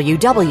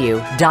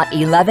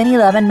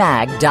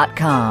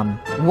www.1111mag.com.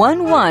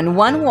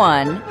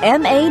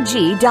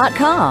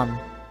 1111mag.com.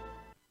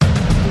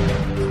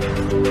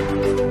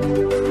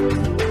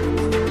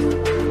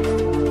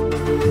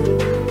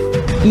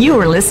 You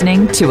are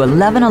listening to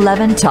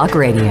 1111 Talk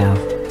Radio.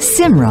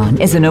 Simran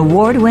is an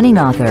award-winning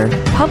author,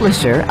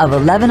 publisher of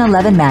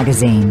 1111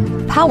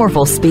 Magazine,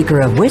 powerful speaker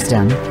of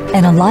wisdom,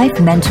 and a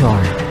life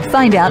mentor.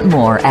 Find out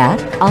more at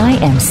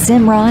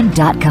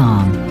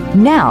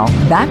IamSimran.com. Now,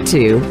 back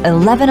to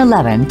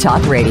 1111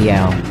 Talk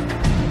Radio.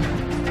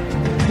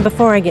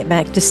 Before I get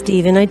back to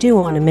Stephen, I do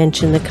want to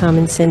mention the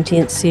Common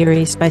Sentience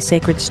series by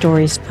Sacred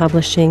Stories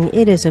Publishing.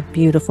 It is a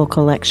beautiful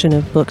collection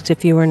of books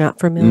if you are not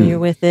familiar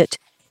with it.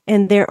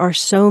 And there are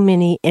so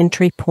many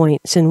entry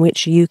points in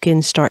which you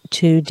can start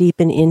to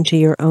deepen into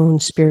your own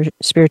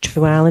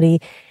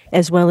spirituality,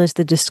 as well as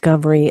the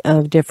discovery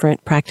of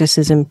different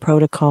practices and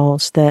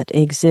protocols that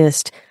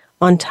exist.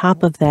 On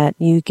top of that,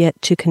 you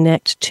get to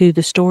connect to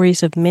the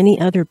stories of many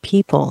other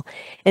people.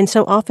 And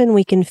so often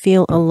we can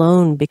feel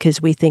alone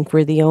because we think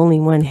we're the only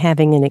one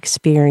having an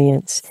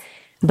experience.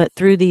 But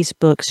through these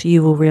books,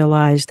 you will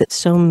realize that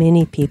so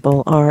many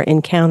people are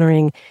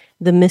encountering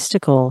the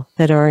mystical,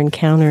 that are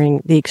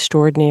encountering the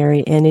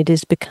extraordinary, and it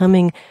is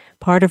becoming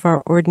part of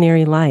our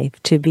ordinary life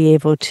to be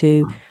able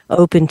to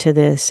open to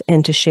this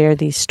and to share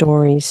these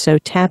stories. So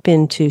tap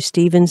into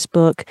Stephen's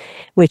book,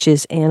 which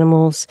is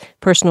Animals,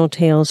 Personal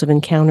Tales of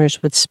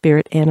Encounters with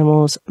Spirit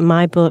Animals.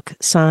 My book,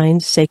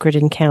 Signs, Sacred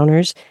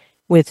Encounters,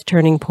 with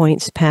Turning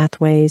Points,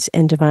 Pathways,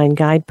 and Divine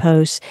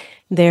Guideposts.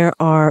 There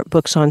are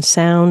books on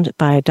sound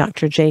by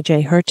Dr.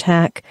 J.J.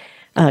 Hurtak.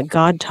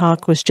 God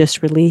Talk was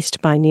just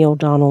released by Neil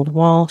Donald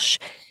Walsh.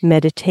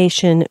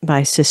 Meditation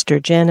by Sister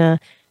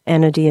Jenna.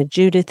 Anadia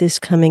Judith is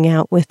coming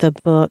out with a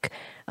book.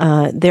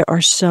 There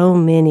are so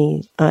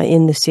many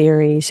in the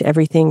series,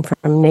 everything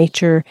from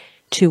nature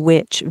to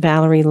witch.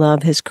 Valerie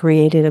Love has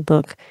created a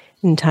book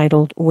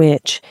entitled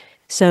Witch.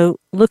 So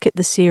look at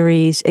the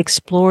series,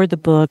 explore the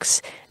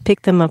books,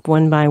 pick them up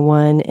one by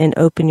one, and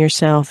open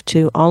yourself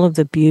to all of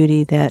the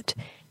beauty that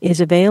is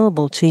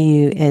available to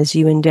you as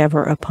you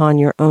endeavor upon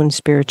your own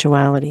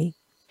spirituality.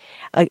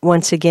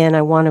 Once again,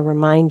 I want to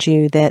remind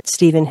you that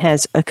Stephen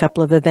has a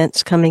couple of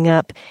events coming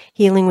up.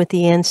 Healing with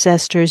the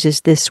Ancestors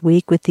is this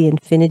week with the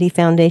Infinity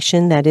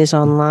Foundation. That is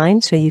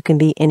online, so you can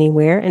be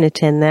anywhere and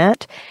attend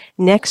that.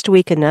 Next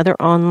week,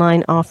 another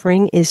online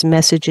offering is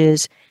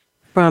Messages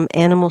from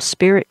Animal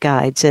Spirit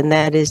Guides, and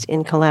that is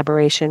in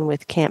collaboration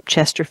with Camp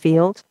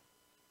Chesterfield.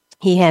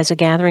 He has a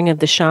gathering of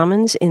the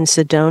shamans in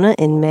Sedona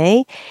in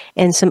May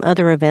and some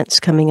other events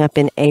coming up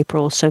in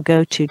April, so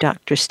go to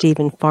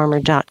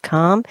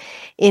drstephenfarmer.com.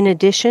 In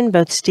addition,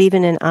 both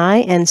Stephen and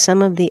I and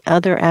some of the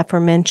other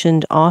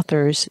aforementioned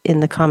authors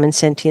in the Common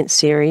Sentience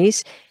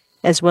series,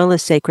 as well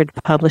as Sacred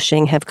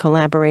Publishing, have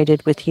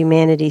collaborated with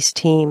Humanity's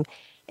team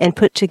and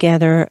put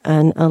together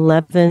an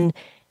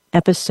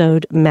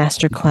 11-episode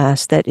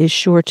masterclass that is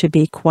sure to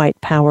be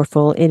quite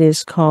powerful. It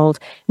is called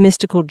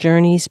Mystical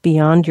Journeys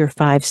Beyond Your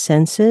Five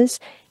Senses.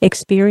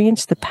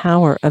 Experience the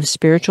power of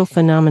spiritual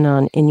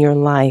phenomenon in your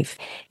life.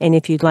 And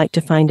if you'd like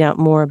to find out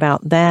more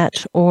about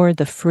that or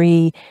the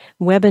free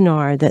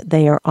webinar that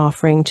they are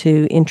offering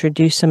to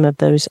introduce some of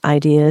those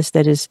ideas,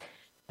 that is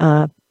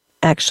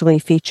actually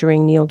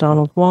featuring Neil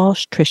Donald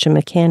Walsh, Tricia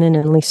McCannon,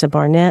 and Lisa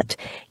Barnett,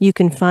 you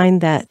can find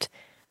that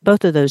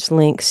both of those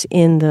links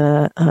in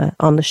the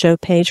on the show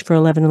page for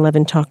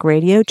 1111 Talk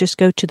Radio. Just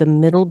go to the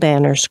middle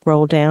banner,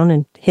 scroll down,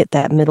 and hit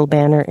that middle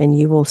banner, and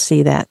you will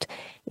see that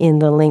in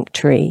the link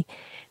tree.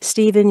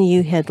 Stephen,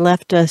 you had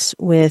left us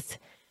with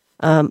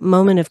a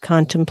moment of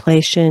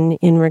contemplation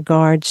in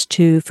regards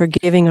to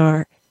forgiving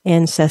our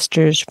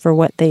ancestors for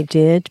what they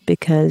did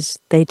because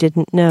they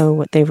didn't know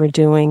what they were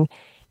doing,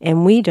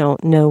 and we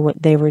don't know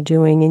what they were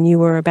doing, and you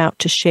were about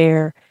to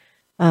share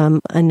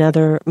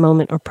another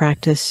moment or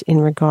practice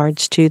in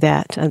regards to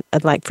that.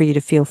 I'd like for you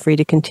to feel free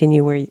to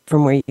continue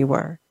from where you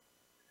were.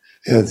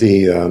 Yeah,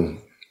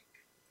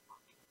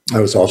 I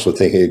was also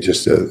thinking,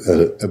 just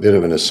a bit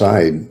of an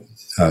aside,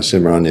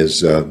 Simran,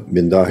 is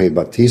Mindahe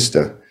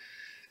Batista,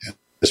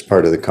 as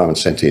part of the Common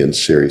Sentience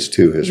series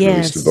too, has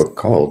released a book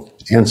called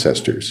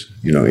Ancestors,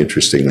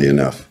 interestingly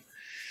enough.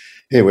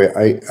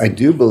 Anyway, I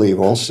do believe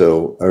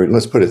also, or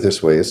let's put it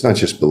this way, it's not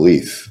just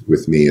belief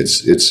with me,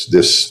 it's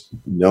this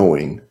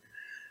knowing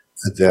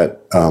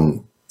that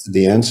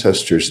the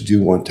ancestors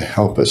do want to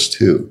help us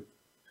too.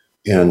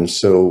 And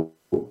so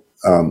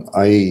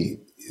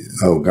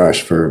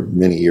for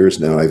many years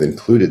now, I've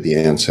included the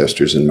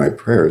ancestors in my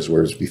prayers,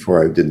 whereas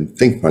before I didn't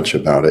think much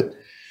about it,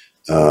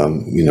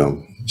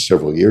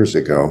 several years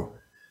ago.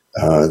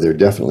 They're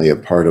definitely a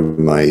part of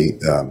my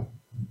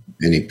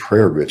any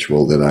prayer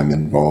ritual that I'm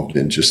involved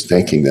in, just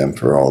thanking them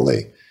for all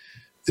they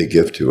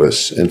give to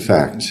us. In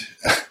fact,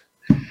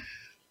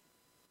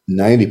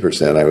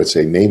 90%, I would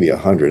say, maybe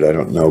 100, I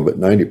don't know, but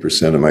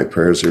 90% of my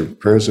prayers are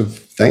prayers of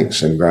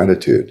thanks and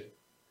gratitude.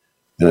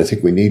 And I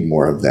think we need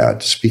more of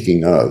that.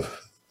 Speaking of,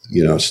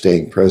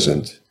 staying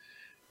present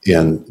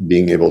and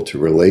being able to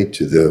relate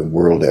to the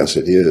world as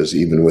it is,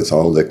 even with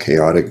all the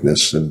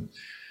chaoticness and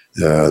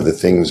the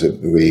things that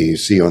we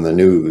see on the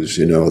news,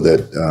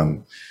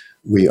 that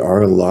we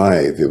are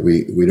alive.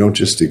 We don't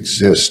just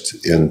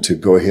exist, and to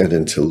go ahead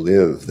and to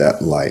live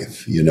that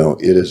life,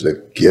 it is a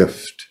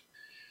gift.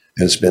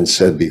 And it's been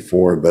said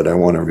before, but I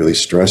want to really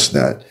stress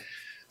that.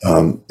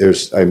 I'm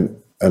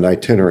an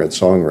itinerant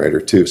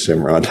songwriter too,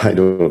 Simran.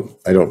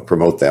 I don't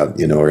promote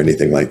that, or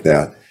anything like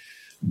that.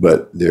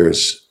 But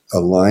there's a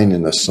line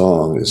in a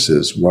song that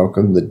says,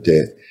 welcome the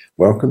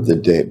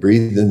day,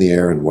 breathe in the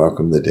air and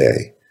welcome the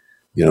day.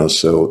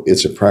 So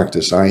it's a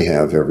practice I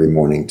have every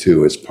morning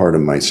too. It's part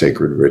of my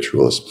sacred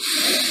rituals.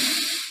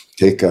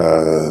 Take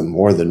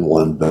more than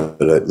one,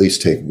 but at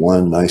least take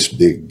one nice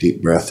big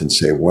deep breath and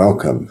say,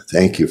 welcome.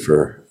 Thank you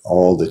for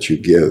all that you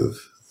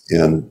give.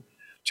 And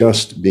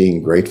just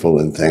being grateful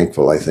and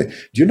thankful, I think.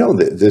 Do you know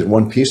that there's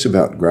one piece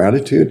about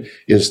gratitude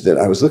is that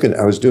I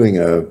was doing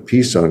a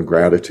piece on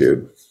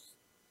gratitude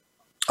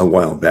a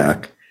while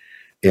back,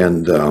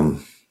 and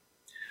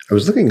I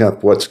was looking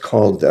up what's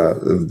called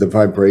the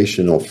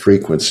vibrational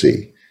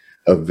frequency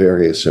of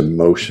various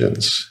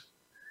emotions.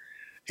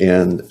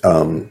 And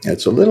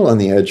it's a little on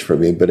the edge for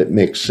me, but it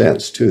makes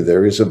sense too.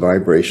 There is a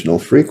vibrational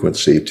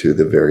frequency to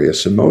the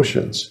various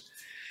emotions.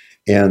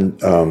 And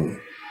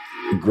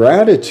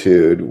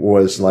gratitude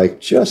was like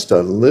just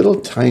a little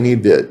tiny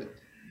bit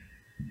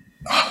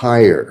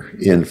higher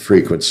in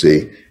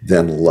frequency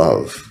than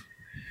love.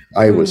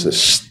 I was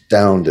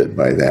astounded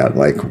by that.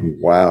 Like,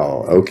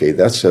 wow, okay,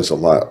 that says a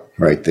lot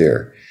right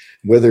there.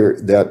 Whether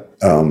that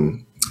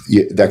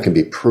that can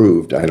be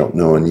proved, I don't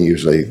know. And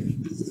usually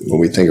when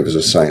we think of it as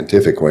a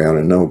scientific way, I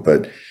don't know.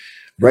 But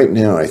right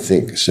now, I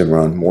think,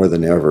 Simran, more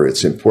than ever,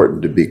 it's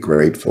important to be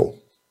grateful.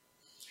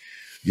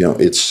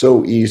 It's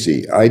so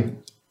easy.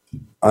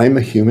 I'm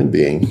a human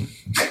being,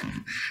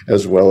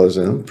 as well as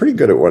I'm pretty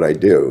good at what I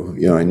do.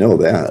 I know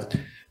that.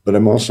 But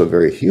I'm also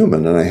very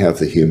human, and I have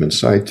the human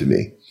side to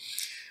me.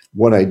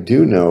 What I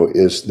do know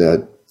is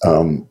that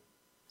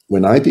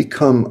when I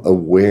become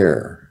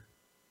aware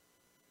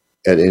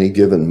at any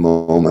given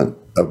moment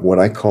of what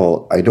I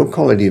don't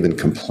call it even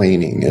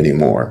complaining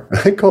anymore.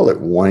 I call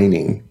it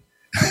whining.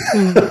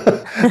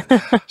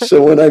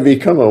 So when I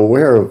become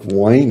aware of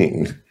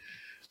whining,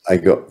 I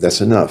go,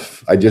 that's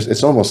enough.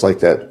 It's almost like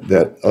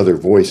that other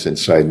voice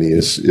inside me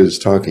is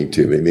talking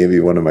to me, maybe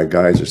one of my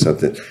guys or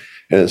something.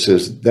 And it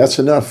says, that's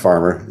enough,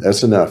 farmer.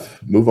 That's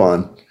enough. Move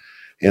on.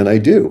 And I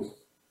do.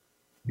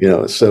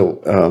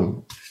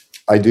 So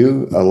I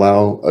do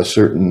allow a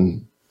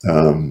certain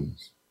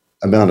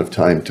amount of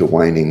time to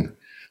whining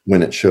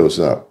when it shows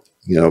up,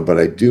 but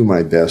I do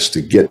my best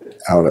to get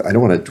out. I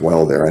don't want to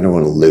dwell there. I don't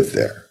want to live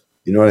there.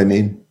 You know what I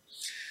mean?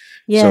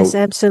 Yes,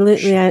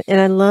 absolutely. And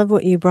I love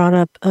what you brought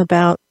up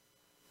about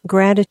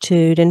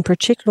gratitude, and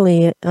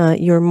particularly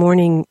your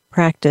morning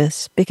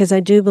practice, because I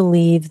do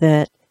believe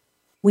that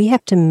we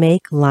have to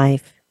make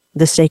life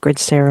the sacred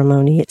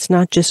ceremony. It's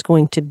not just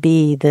going to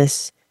be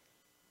this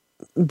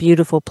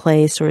beautiful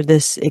place or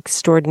this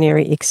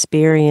extraordinary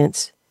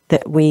experience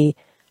that we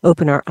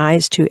open our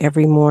eyes to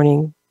every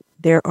morning.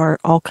 There are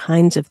all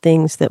kinds of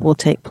things that will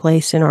take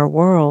place in our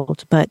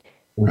world, but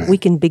we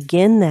can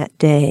begin that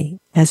day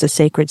as a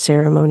sacred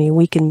ceremony.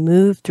 We can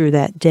move through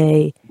that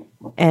day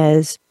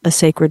as a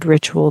sacred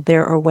ritual.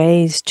 There are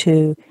ways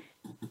to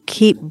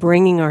keep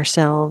bringing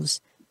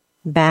ourselves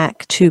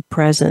back to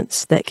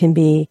presence that can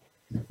be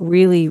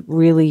really,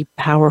 really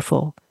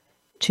powerful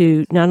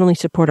to not only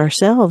support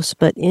ourselves,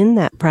 but in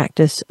that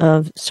practice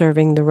of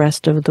serving the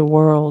rest of the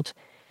world.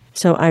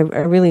 So I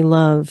really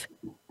love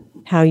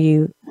how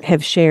you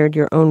have shared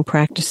your own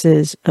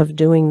practices of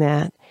doing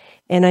that.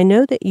 And I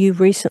know that you've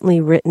recently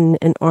written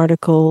an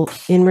article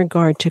in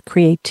regard to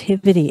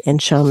creativity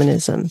and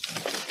shamanism.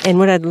 And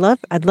what I'd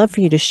love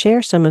for you to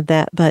share some of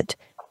that, but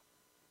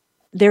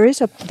there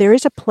is a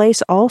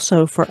place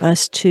also for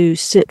us to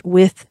sit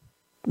with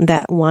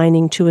that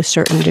whining to a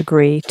certain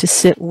degree, to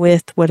sit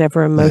with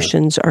whatever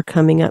emotions are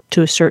coming up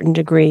to a certain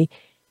degree,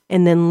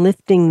 and then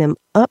lifting them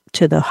up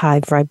to the high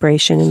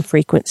vibration and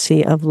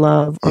frequency of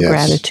love or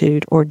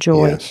gratitude or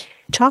joy. Yes.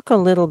 Talk a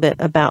little bit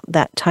about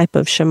that type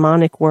of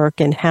shamanic work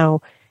and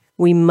how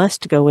we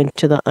must go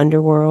into the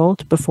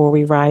underworld before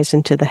we rise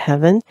into the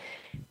heaven,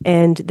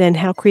 and then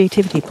how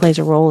creativity plays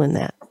a role in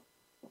that.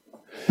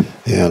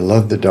 Yeah, I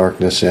love the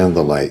darkness and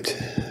the light.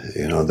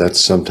 That's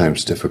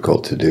sometimes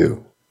difficult to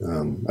do.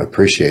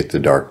 Appreciate the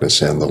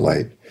darkness and the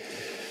light.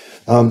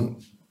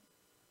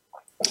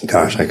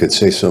 Gosh, I could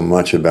say so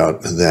much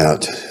about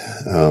that.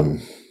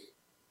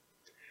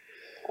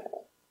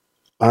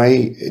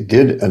 I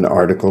did an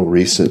article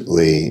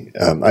recently.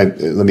 A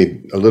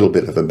little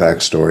bit of a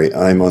backstory.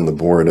 I'm on the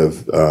board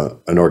of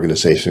an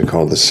organization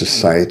called the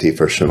Society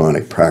for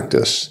Shamanic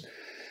Practice,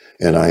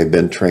 and I've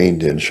been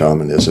trained in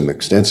shamanism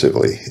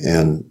extensively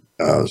and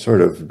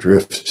sort of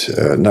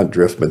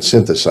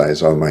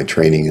synthesize all my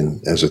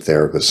training as a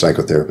therapist,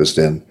 psychotherapist,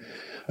 and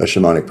a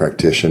shamanic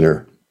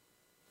practitioner.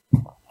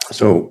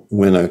 So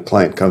when a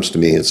client comes to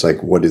me, it's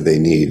like, what do they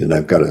need? And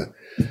I've got a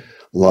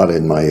lot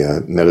in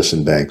my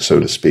medicine bag, so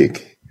to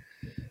speak.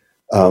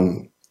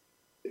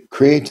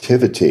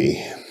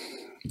 Creativity,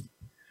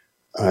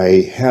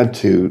 I had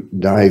to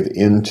dive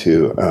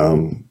into.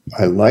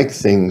 I like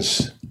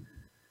things.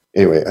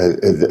 Anyway,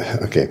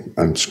 okay,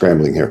 I'm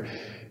scrambling here.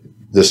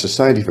 The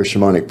Society for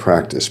Shamanic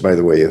Practice, by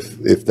the way,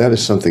 if that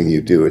is something you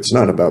do, it's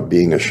not about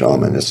being a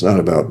shaman. It's not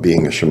about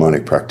being a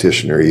shamanic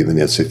practitioner,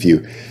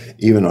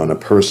 even on a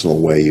personal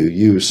way, you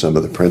use some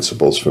of the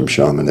principles from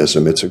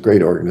shamanism. It's a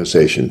great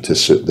organization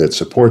that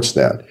supports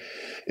that.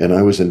 And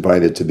I was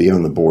invited to be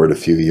on the board a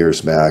few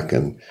years back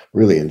and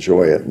really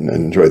enjoy it and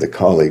enjoy the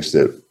colleagues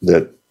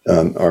that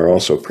are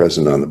also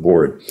present on the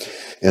board.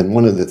 And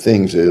one of the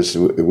things is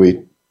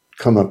we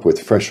come up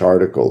with fresh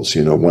articles,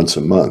 once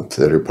a month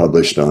that are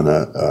published on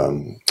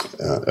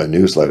a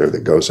newsletter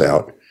that goes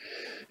out.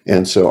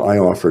 And so I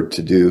offered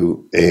to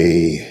do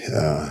a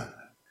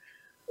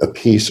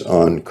piece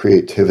on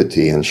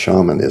creativity and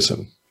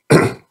shamanism,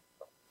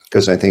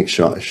 because I think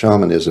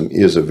shamanism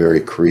is a very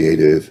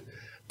creative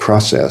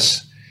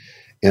process.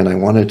 And I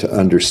wanted to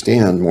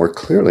understand more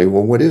clearly,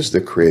 well, what is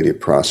the creative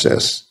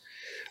process?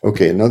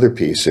 Okay, another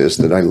piece is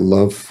that I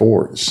love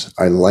fours.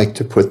 I like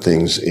to put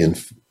things in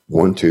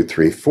 1, 2,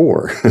 3,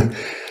 4,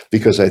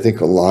 because I think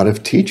a lot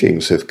of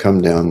teachings have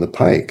come down the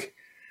pike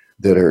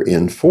that are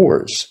in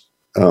fours.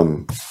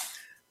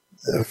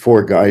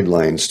 4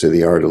 guidelines to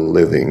the art of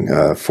living,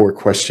 4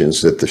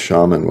 questions that the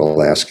shaman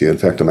will ask you. In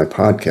fact, on my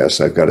podcast,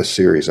 I've got a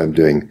series I'm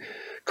doing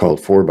called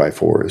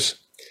 4x4s,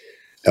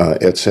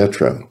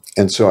 etc.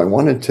 And so I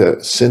wanted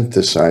to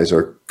synthesize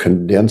or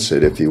condense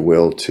it, if you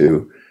will,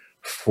 to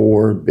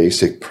 4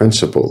 basic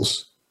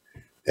principles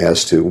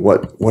as to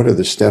what are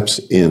the steps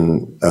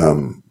in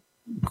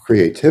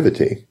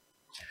creativity.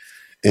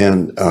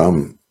 And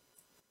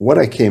what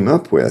I came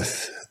up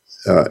with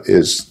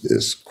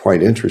is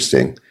quite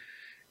interesting,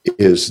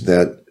 is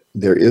that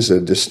there is a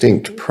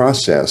distinct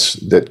process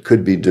that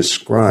could be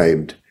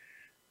described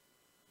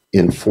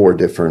in 4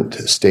 different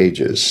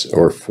stages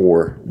or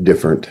 4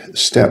 different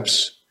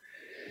steps.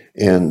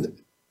 And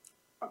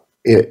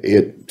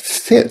it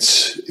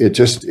fits. It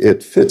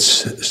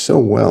fits so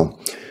well.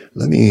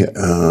 Let me,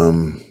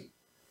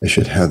 I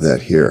should have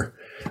that here.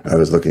 I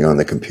was looking on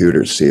the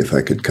computer to see if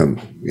I could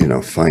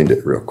find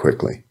it real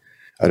quickly.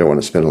 I don't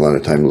want to spend a lot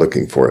of time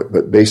looking for it,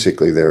 but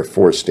basically there are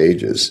 4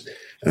 stages.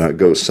 It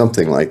goes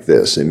something like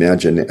this.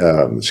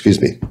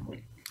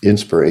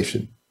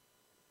 Inspiration.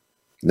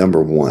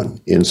 Number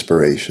 1,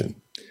 inspiration.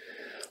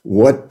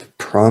 What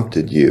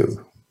prompted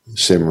you,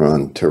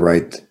 Simran, to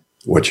write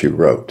what you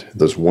wrote,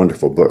 those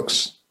wonderful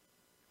books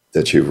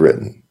that you've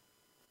written,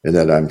 and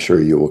that I'm sure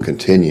you will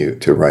continue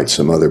to write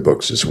some other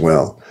books as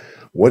well?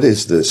 What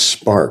is the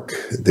spark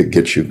that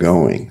gets you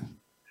going?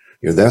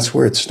 That's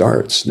where it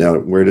starts. Now,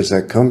 where does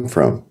that come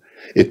from?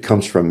 It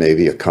comes from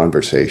maybe a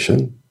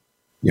conversation,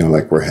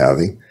 like we're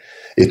having.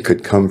 It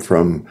could come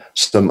from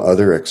some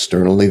other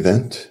external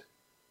event.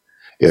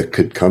 It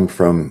could come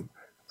from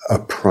a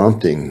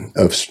prompting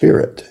of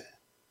spirit.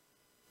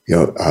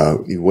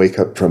 You wake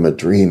up from a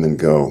dream and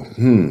go,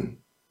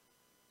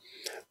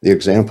 The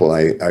example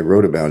I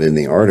wrote about in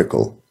the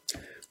article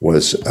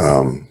was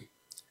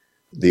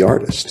the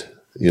artist,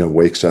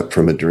 wakes up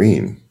from a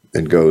dream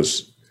and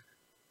goes,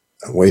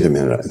 wait a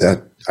minute,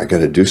 I got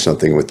to do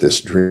something with this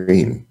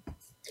dream.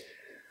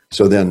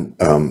 So then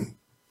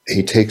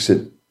he takes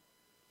it,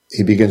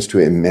 he begins to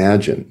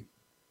imagine.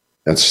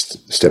 That's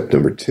step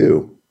number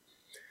 2.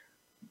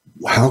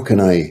 How can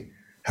I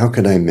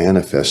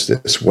manifest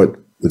this? I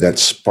got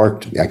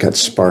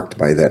sparked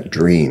by that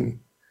dream.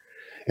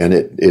 And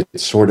it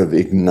sort of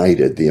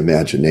ignited the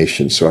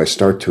imagination. So I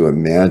start to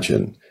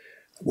imagine,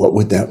 what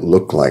would that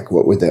look like?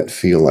 What would that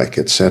feel like,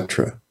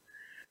 etc.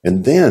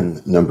 And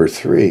then number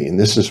 3, and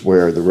this is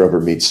where the rubber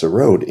meets the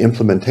road,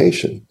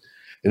 implementation.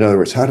 In other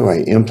words, how do I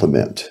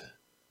implement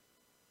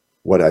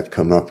what I've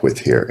come up with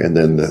here? And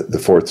then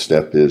the 4th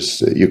step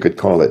is, you could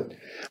call it,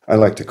 I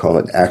like to call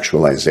it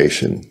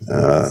actualization.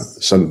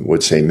 Some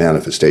would say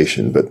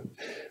manifestation, but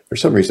for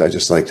some reason, I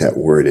just like that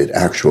word. It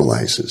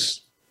actualizes.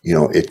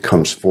 It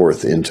comes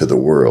forth into the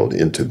world,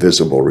 into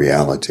visible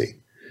reality.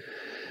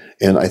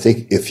 And I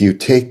think if you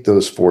take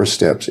those 4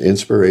 steps,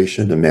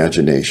 inspiration,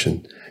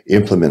 imagination,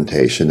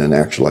 implementation, and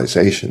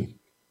actualization,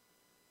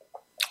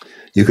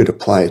 you could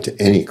apply it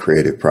to any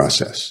creative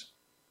process.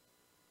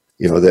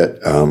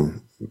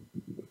 That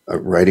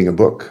writing a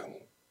book,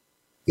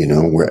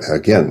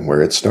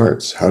 where it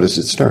starts. How does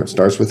it start? It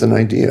starts with an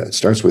idea. It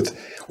starts with,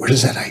 where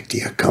does that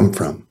idea come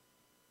from?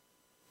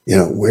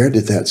 Where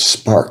did that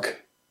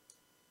spark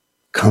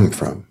come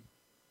from?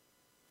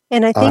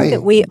 And I think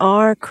that we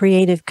are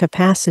creative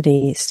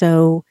capacity.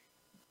 So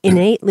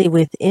innately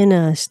within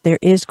us, there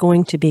is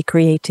going to be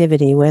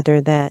creativity,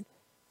 whether that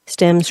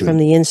stems from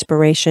the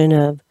inspiration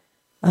of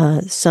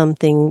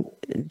something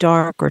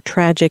dark or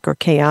tragic or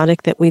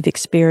chaotic that we've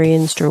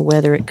experienced, or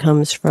whether it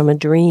comes from a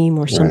dream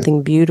or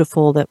something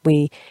beautiful that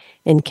we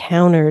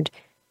encountered.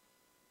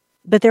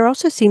 But there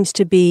also seems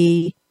to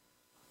be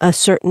a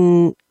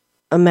certain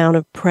amount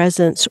of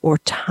presence or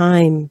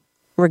time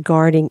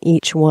regarding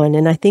each one.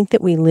 And I think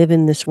that we live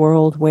in this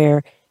world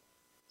where,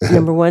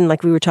 number one,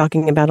 like we were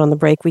talking about on the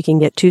break, we can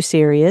get too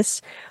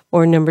serious,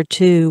 or number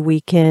two,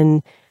 we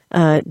can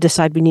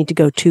decide we need to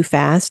go too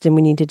fast and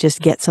we need to just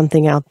get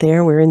something out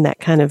there. We're in that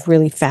kind of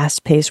really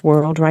fast-paced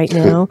world right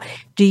now.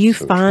 Do you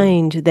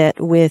find that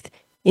with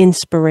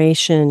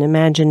inspiration,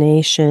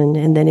 imagination,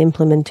 and then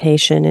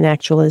implementation and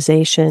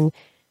actualization,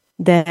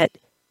 that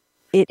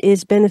it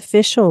is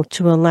beneficial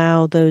to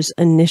allow those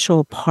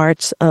initial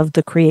parts of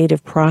the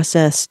creative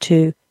process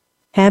to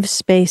have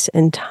space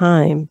and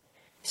time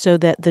so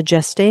that the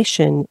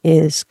gestation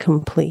is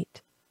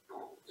complete?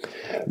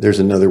 There's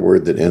another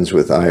word that ends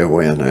with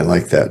ION. I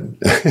like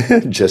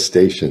that.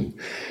 Gestation.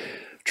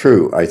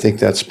 True. I think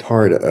that's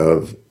part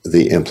of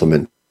the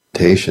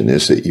implementation,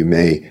 is that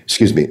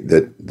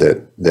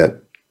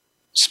that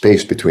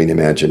space between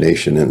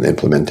imagination and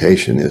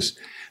implementation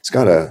it's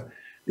got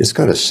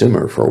to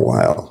simmer for a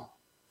while.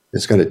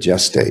 It's got to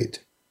gestate.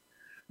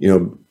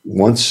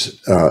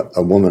 Once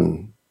a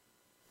woman,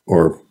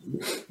 or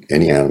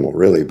any animal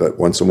really, but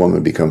once a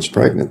woman becomes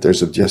pregnant,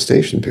 there's a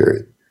gestation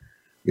period,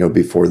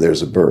 before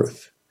there's a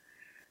birth.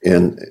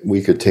 And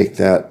we could take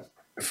that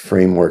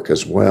framework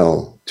as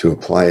well to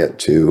apply it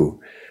to,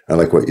 I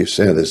like what you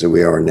said, is that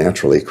we are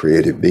naturally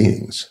creative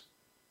beings,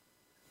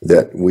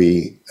 that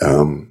we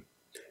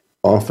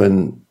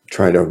often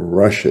try to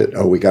rush it.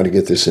 Oh, we got to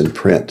get this in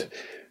print.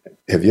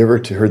 Have you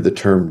ever heard the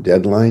term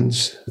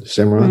deadlines,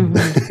 Simran?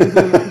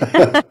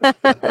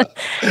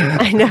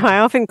 I know. I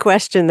often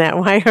question that.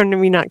 Why are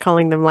we not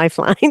calling them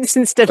lifelines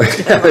instead of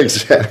deadlines?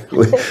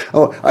 Exactly.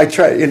 Oh, I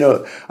try,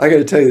 I got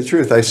to tell you the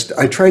truth.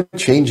 I tried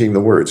changing the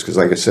words because,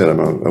 like I said, I'm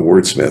a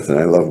wordsmith and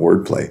I love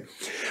wordplay.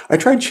 I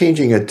tried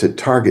changing it to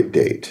target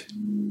date.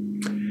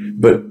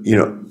 But,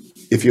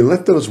 if you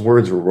let those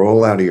words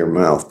roll out of your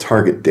mouth,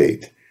 target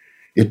date,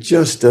 it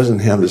just doesn't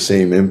have the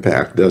same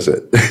impact, does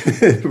it?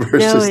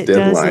 Versus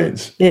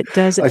deadlines. It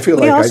doesn't. I feel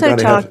like I got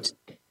to have...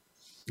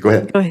 Go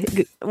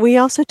ahead. We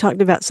also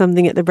talked about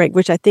something at the break,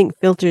 which I think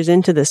filters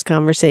into this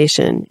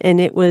conversation,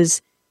 and it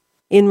was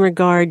in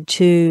regard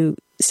to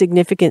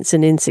significance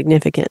and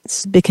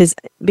insignificance, because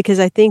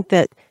I think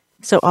that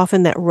so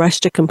often that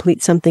rush to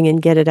complete something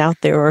and get it out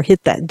there or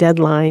hit that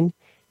deadline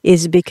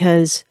is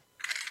because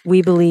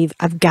we believe,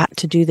 I've got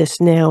to do this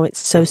now. It's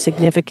so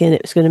significant.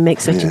 It's going to make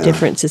such a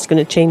difference. It's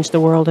going to change the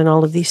world and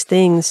all of these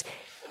things.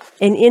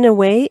 And in a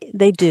way,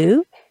 they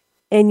do.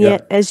 And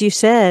yet, as you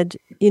said,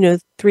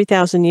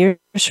 3,000 years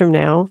from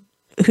now,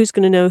 who's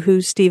going to know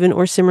who Stephen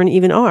or Simran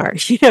even are?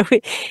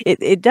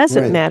 It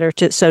doesn't matter,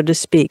 so to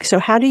speak. So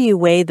how do you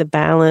weigh the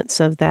balance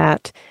of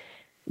that,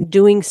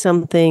 doing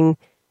something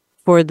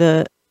for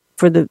the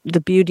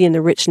beauty and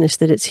the richness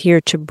that it's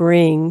here to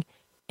bring,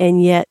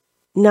 and yet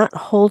not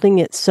holding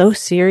it so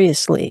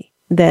seriously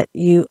that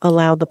you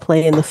allow the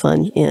play and the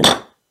fun in?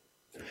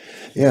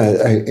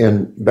 Yeah,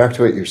 and back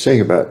to what you're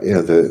saying about,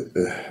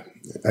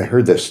 I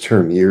heard this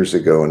term years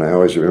ago, and I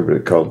always remember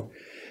it called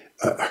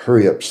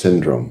hurry-up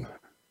syndrome.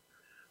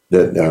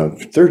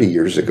 That 30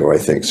 years ago, I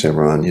think,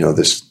 Simran,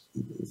 this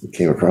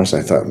came across,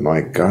 and I thought,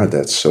 my God,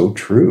 that's so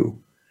true.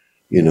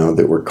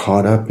 That we're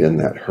caught up in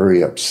that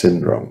hurry-up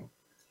syndrome.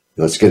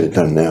 Let's get it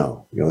done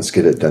now. Let's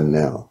get it done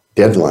now.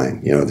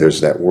 Deadline, there's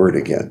that word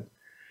again.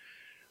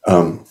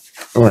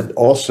 But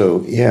also,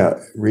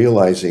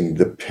 realizing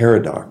the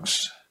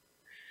paradox.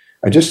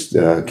 I just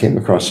came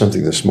across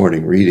something this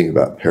morning reading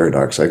about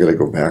paradox. I got to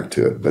go back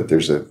to it, but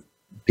there's a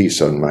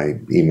piece on my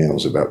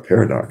emails about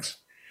paradox.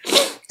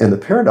 And the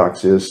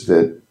paradox is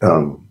that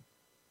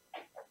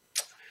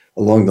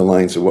along the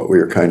lines of what we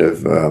were kind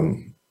of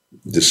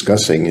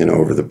discussing,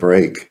 over the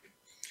break,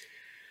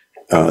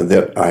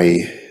 that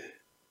I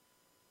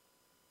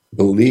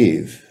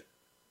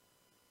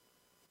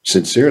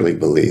sincerely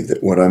believe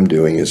that what I'm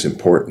doing is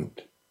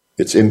important.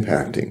 It's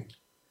impacting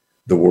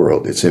the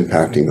world. It's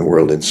impacting the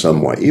world in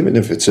some way, even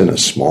if it's in a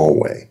small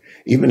way,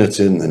 even if it's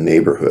in the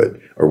neighborhood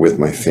or with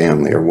my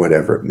family or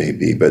whatever it may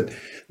be, but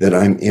that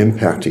I'm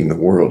impacting the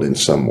world in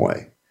some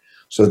way.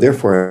 So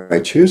therefore,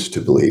 I choose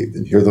to believe,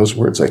 and hear those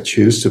words, I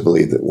choose to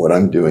believe that what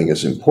I'm doing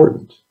is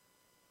important.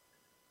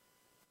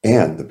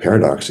 And the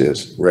paradox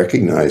is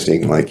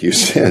recognizing, like you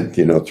said,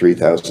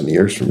 3,000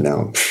 years from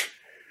now,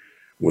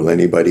 will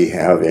anybody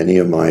have any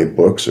of my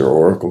books or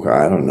Oracle?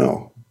 I don't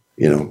know.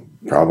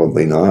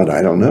 Probably not.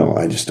 I don't know.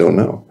 I just don't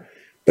know.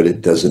 But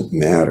it doesn't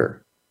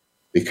matter,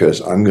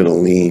 because I'm going to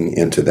lean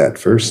into that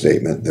first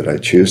statement that I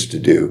choose to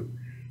do.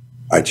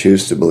 I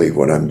choose to believe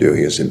what I'm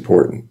doing is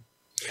important.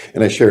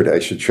 And I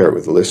should share it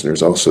with the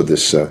listeners also,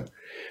 this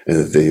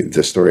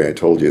the story I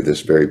told you,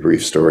 this very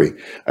brief story.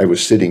 I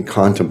was sitting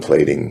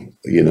contemplating,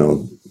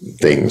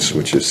 things,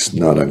 which is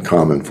not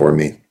uncommon for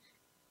me.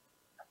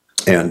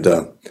 And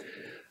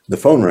the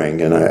phone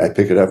rang, and I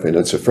pick it up, and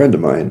it's a friend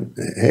of mine.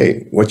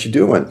 Hey, what you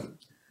doing?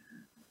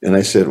 And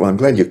I said, well, I'm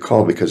glad you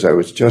called, because I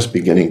was just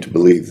beginning to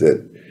believe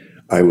that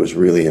I was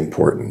really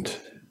important.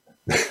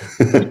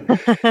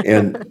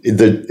 And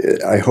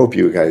I hope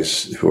you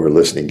guys who are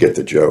listening get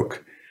the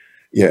joke.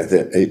 Yeah,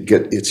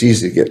 it's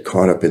easy to get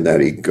caught up in that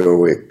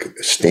egoic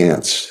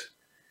stance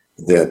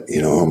that,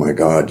 oh my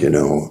God,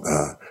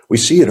 we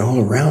see it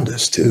all around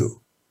us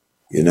too.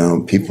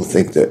 People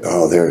think that,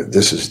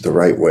 this is the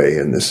right way,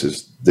 and that's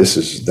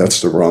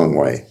the wrong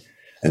way,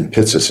 and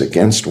pits us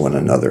against one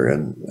another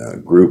and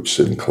groups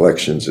and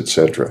collections,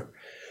 etc.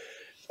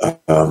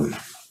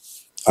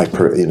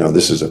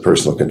 This is a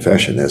personal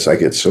confession. As I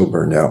get so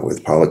burned out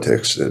with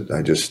politics that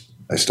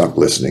I stopped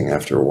listening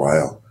after a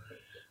while.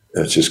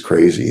 It's just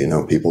crazy,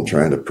 people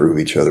trying to prove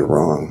each other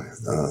wrong.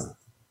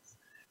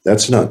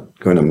 That's not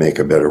going to make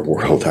a better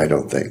world, I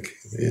don't think.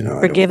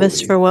 Forgive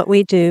us for what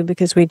we do,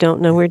 because we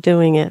don't know we're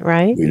doing it,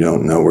 right? We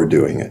don't know we're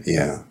doing it,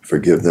 yeah.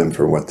 Forgive them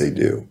for what they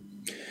do.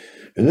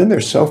 And then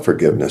there's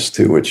self-forgiveness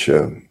too, which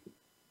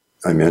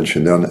I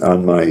mentioned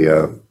on my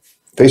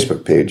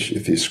Facebook page.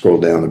 If you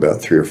scroll down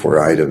about 3 or 4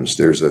 items,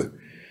 there's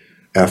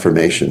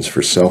affirmations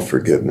for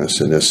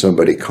self-forgiveness. And as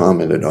somebody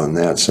commented on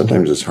that,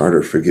 sometimes it's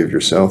harder to forgive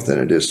yourself than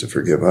it is to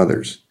forgive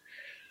others.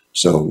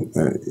 So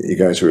you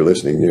guys who are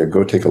listening,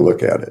 go take a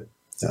look at it.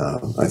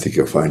 I think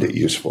you'll find it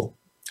useful.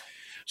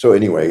 So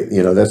anyway,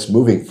 that's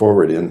moving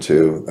forward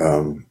into,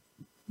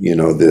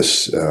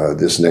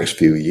 this next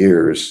few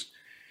years.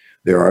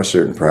 There are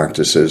certain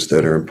practices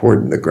that are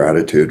important. The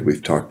gratitude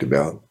we've talked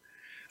about,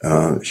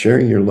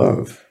 sharing your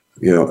love,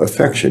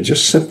 affection,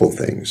 just simple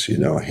things,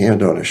 a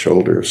hand on a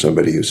shoulder of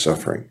somebody who's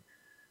suffering,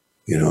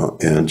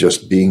 and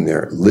just being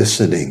there,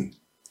 listening,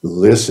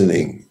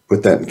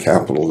 put that in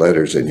capital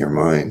letters in your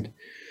mind.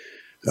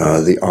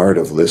 The art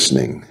of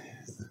listening.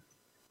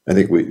 I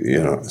think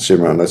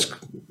Simran, let's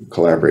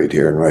collaborate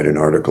here and write an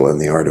article on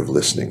the art of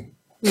listening.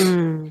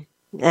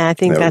 I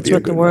think that's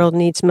what the world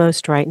needs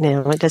most right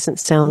now. It doesn't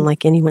sound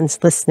like anyone's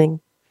listening.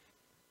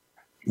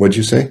 What'd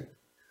you say?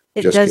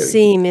 It just does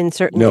seem in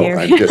certain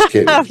areas. No, I'm just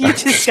kidding. Oh, you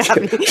just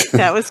got me.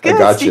 That was good. I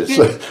got you.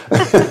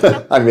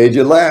 So, I made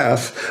you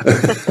laugh.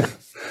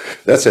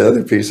 That's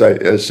another piece,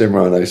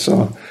 Simran, I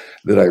saw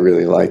that I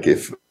really like.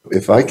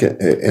 If I can,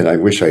 and I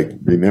wish I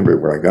remember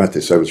where I got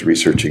this. I was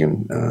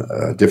researching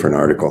a different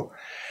article,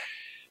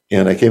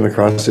 and I came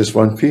across this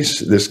one piece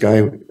this guy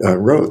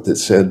wrote that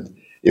said,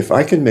 if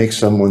I can make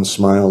someone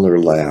smile or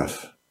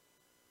laugh,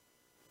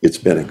 it's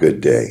been a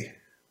good day.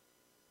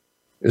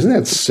 Isn't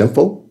that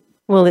simple?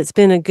 Well, it's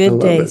been a good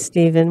day,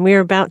 Stephen. We're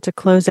about to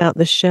close out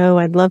the show.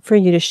 I'd love for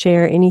you to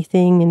share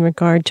anything in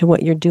regard to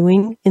what you're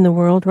doing in the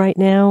world right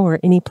now, or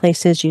any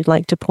places you'd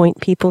like to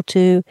point people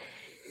to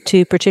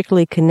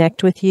particularly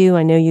connect with you.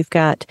 I know you've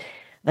got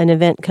an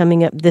event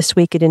coming up this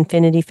week at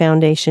Infinity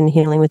Foundation,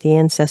 Healing with the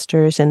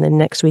Ancestors, and then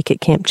next week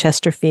at Camp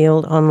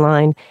Chesterfield,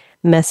 online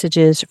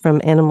messages from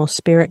animal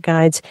spirit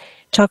guides.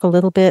 Talk a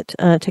little bit,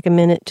 take a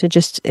minute to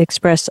just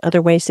express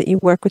other ways that you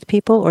work with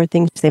people or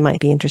things they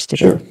might be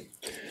interested in.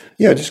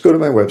 Yeah, just go to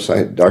my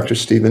website,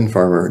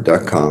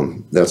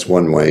 drstephenfarmer.com. That's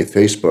one way.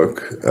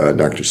 Facebook,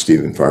 Dr.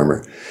 Stephen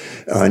Farmer.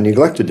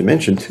 Neglected to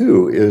mention,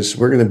 too, is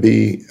we're going to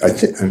be,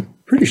 I'm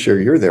pretty sure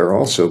you're there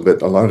also,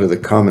 but a lot of the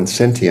Common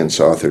Sentience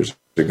authors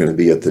are going to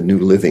be at the New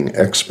Living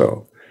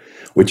Expo,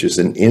 which is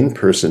an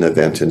in-person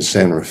event in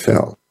San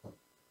Rafael,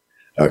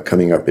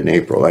 coming up in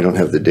April. I don't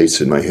have the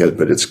dates in my head,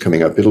 but it's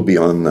coming up. It'll be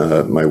on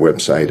my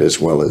website as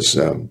well as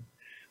the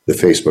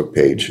Facebook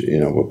page.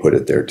 We'll put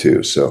it there,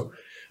 too. So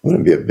I'm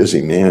going to be a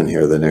busy man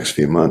here the next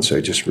few months.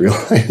 I just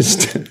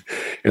realized,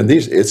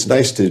 it's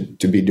nice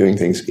to be doing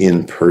things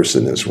in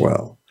person as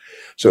well.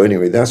 So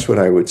anyway, that's what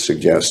I would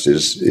suggest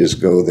is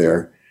go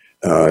there.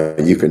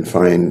 You can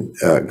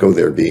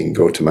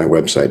go to my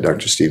website,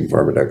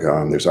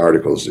 drstephenfarmer.com. There's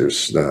articles,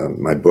 there's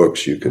my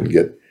books. You can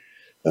get,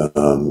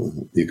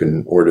 you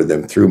can order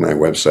them through my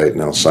website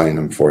and I'll sign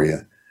them for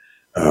you.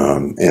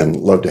 And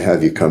love to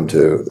have you come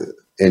to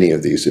any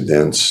of these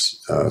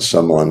events,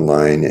 some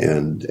online,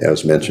 and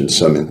as mentioned,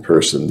 some in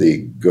person.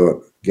 The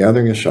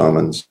Gathering of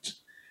Shamans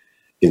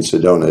in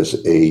Sedona is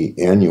an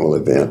annual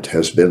event,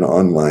 has been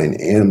online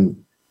and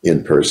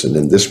in person,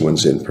 and this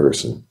one's in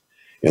person.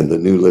 And the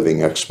New Living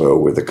Expo,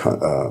 where the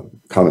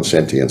Common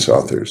Sentience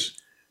authors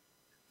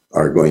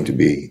are going to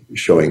be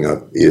showing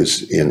up,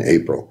 is in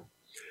April.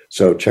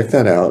 So check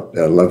that out.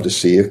 I'd love to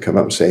see you. Come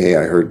up and say, hey,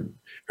 I heard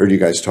you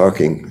guys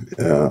talking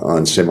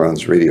on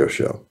Simran's radio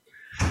show.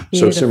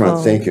 Beautiful. So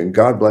Simran, thank you. And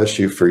God bless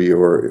you for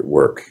your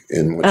work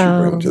and what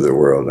you bring to the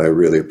world. I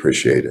really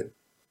appreciate it.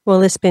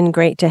 Well, it's been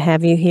great to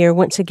have you here.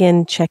 Once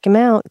again, check him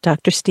out,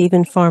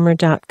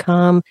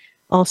 drstephenfarmer.com.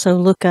 Also,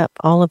 look up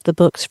all of the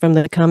books from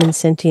the Common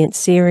Sentient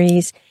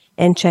series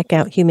and check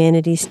out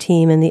Humanity's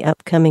Team and the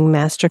upcoming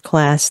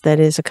masterclass that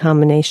is a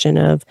combination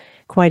of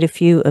quite a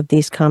few of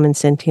these Common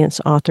Sentience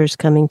authors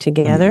coming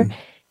together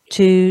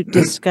to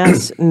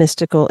discuss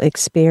mystical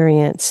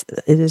experience.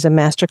 It is a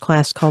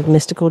masterclass called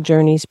Mystical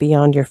Journeys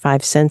Beyond Your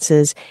Five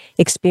Senses.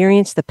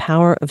 Experience the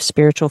power of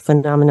spiritual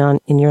phenomenon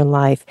in your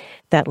life.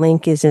 That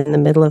link is in the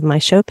middle of my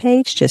show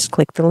page. Just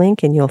click the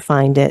link and you'll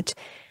find it.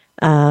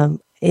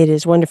 It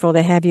is wonderful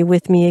to have you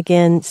with me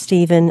again,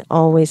 Stephen.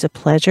 Always a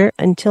pleasure.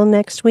 Until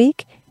next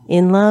week,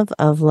 in love,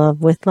 of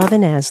love, with love,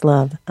 and as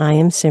love, I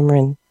am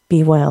Simran.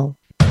 Be well.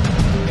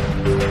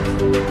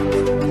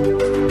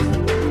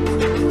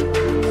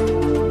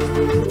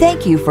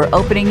 Thank you for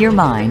opening your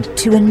mind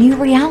to a new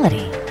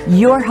reality,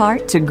 your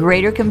heart to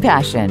greater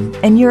compassion,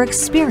 and your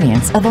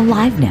experience of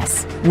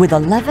aliveness with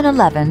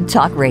 1111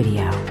 Talk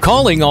Radio.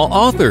 Calling all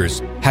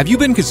authors. Have you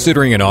been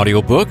considering an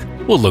audiobook?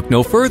 Well, look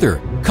no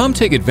further. Come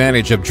take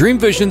advantage of Dream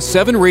Vision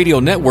 7 Radio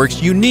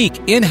Network's unique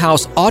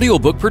in-house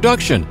audiobook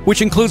production,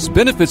 which includes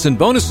benefits and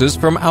bonuses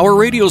from our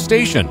radio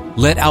station.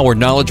 Let our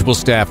knowledgeable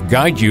staff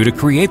guide you to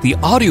create the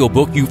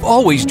audiobook you've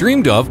always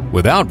dreamed of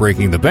without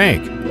breaking the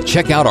bank.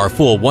 Check out our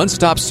full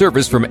one-stop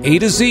service from A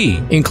to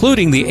Z,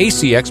 including the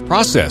ACX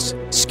process.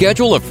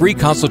 Schedule a free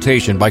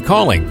consultation by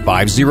calling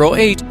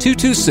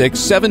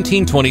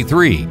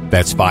 508-226-1723.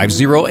 That's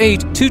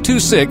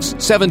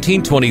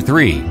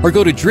 508-226-1723. Or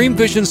go to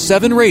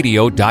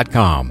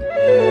dreamvision7radio.com.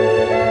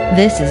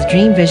 This is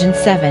Dream Vision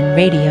 7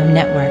 Radio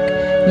Network,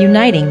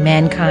 uniting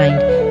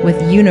mankind with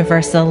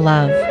universal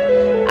love.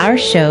 Our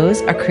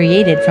shows are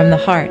created from the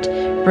heart,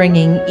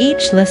 bringing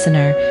each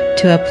listener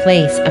to a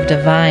place of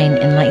divine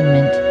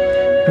enlightenment.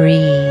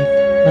 Breathe,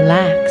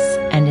 relax,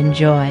 and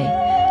enjoy.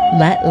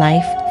 Let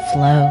life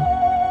flow.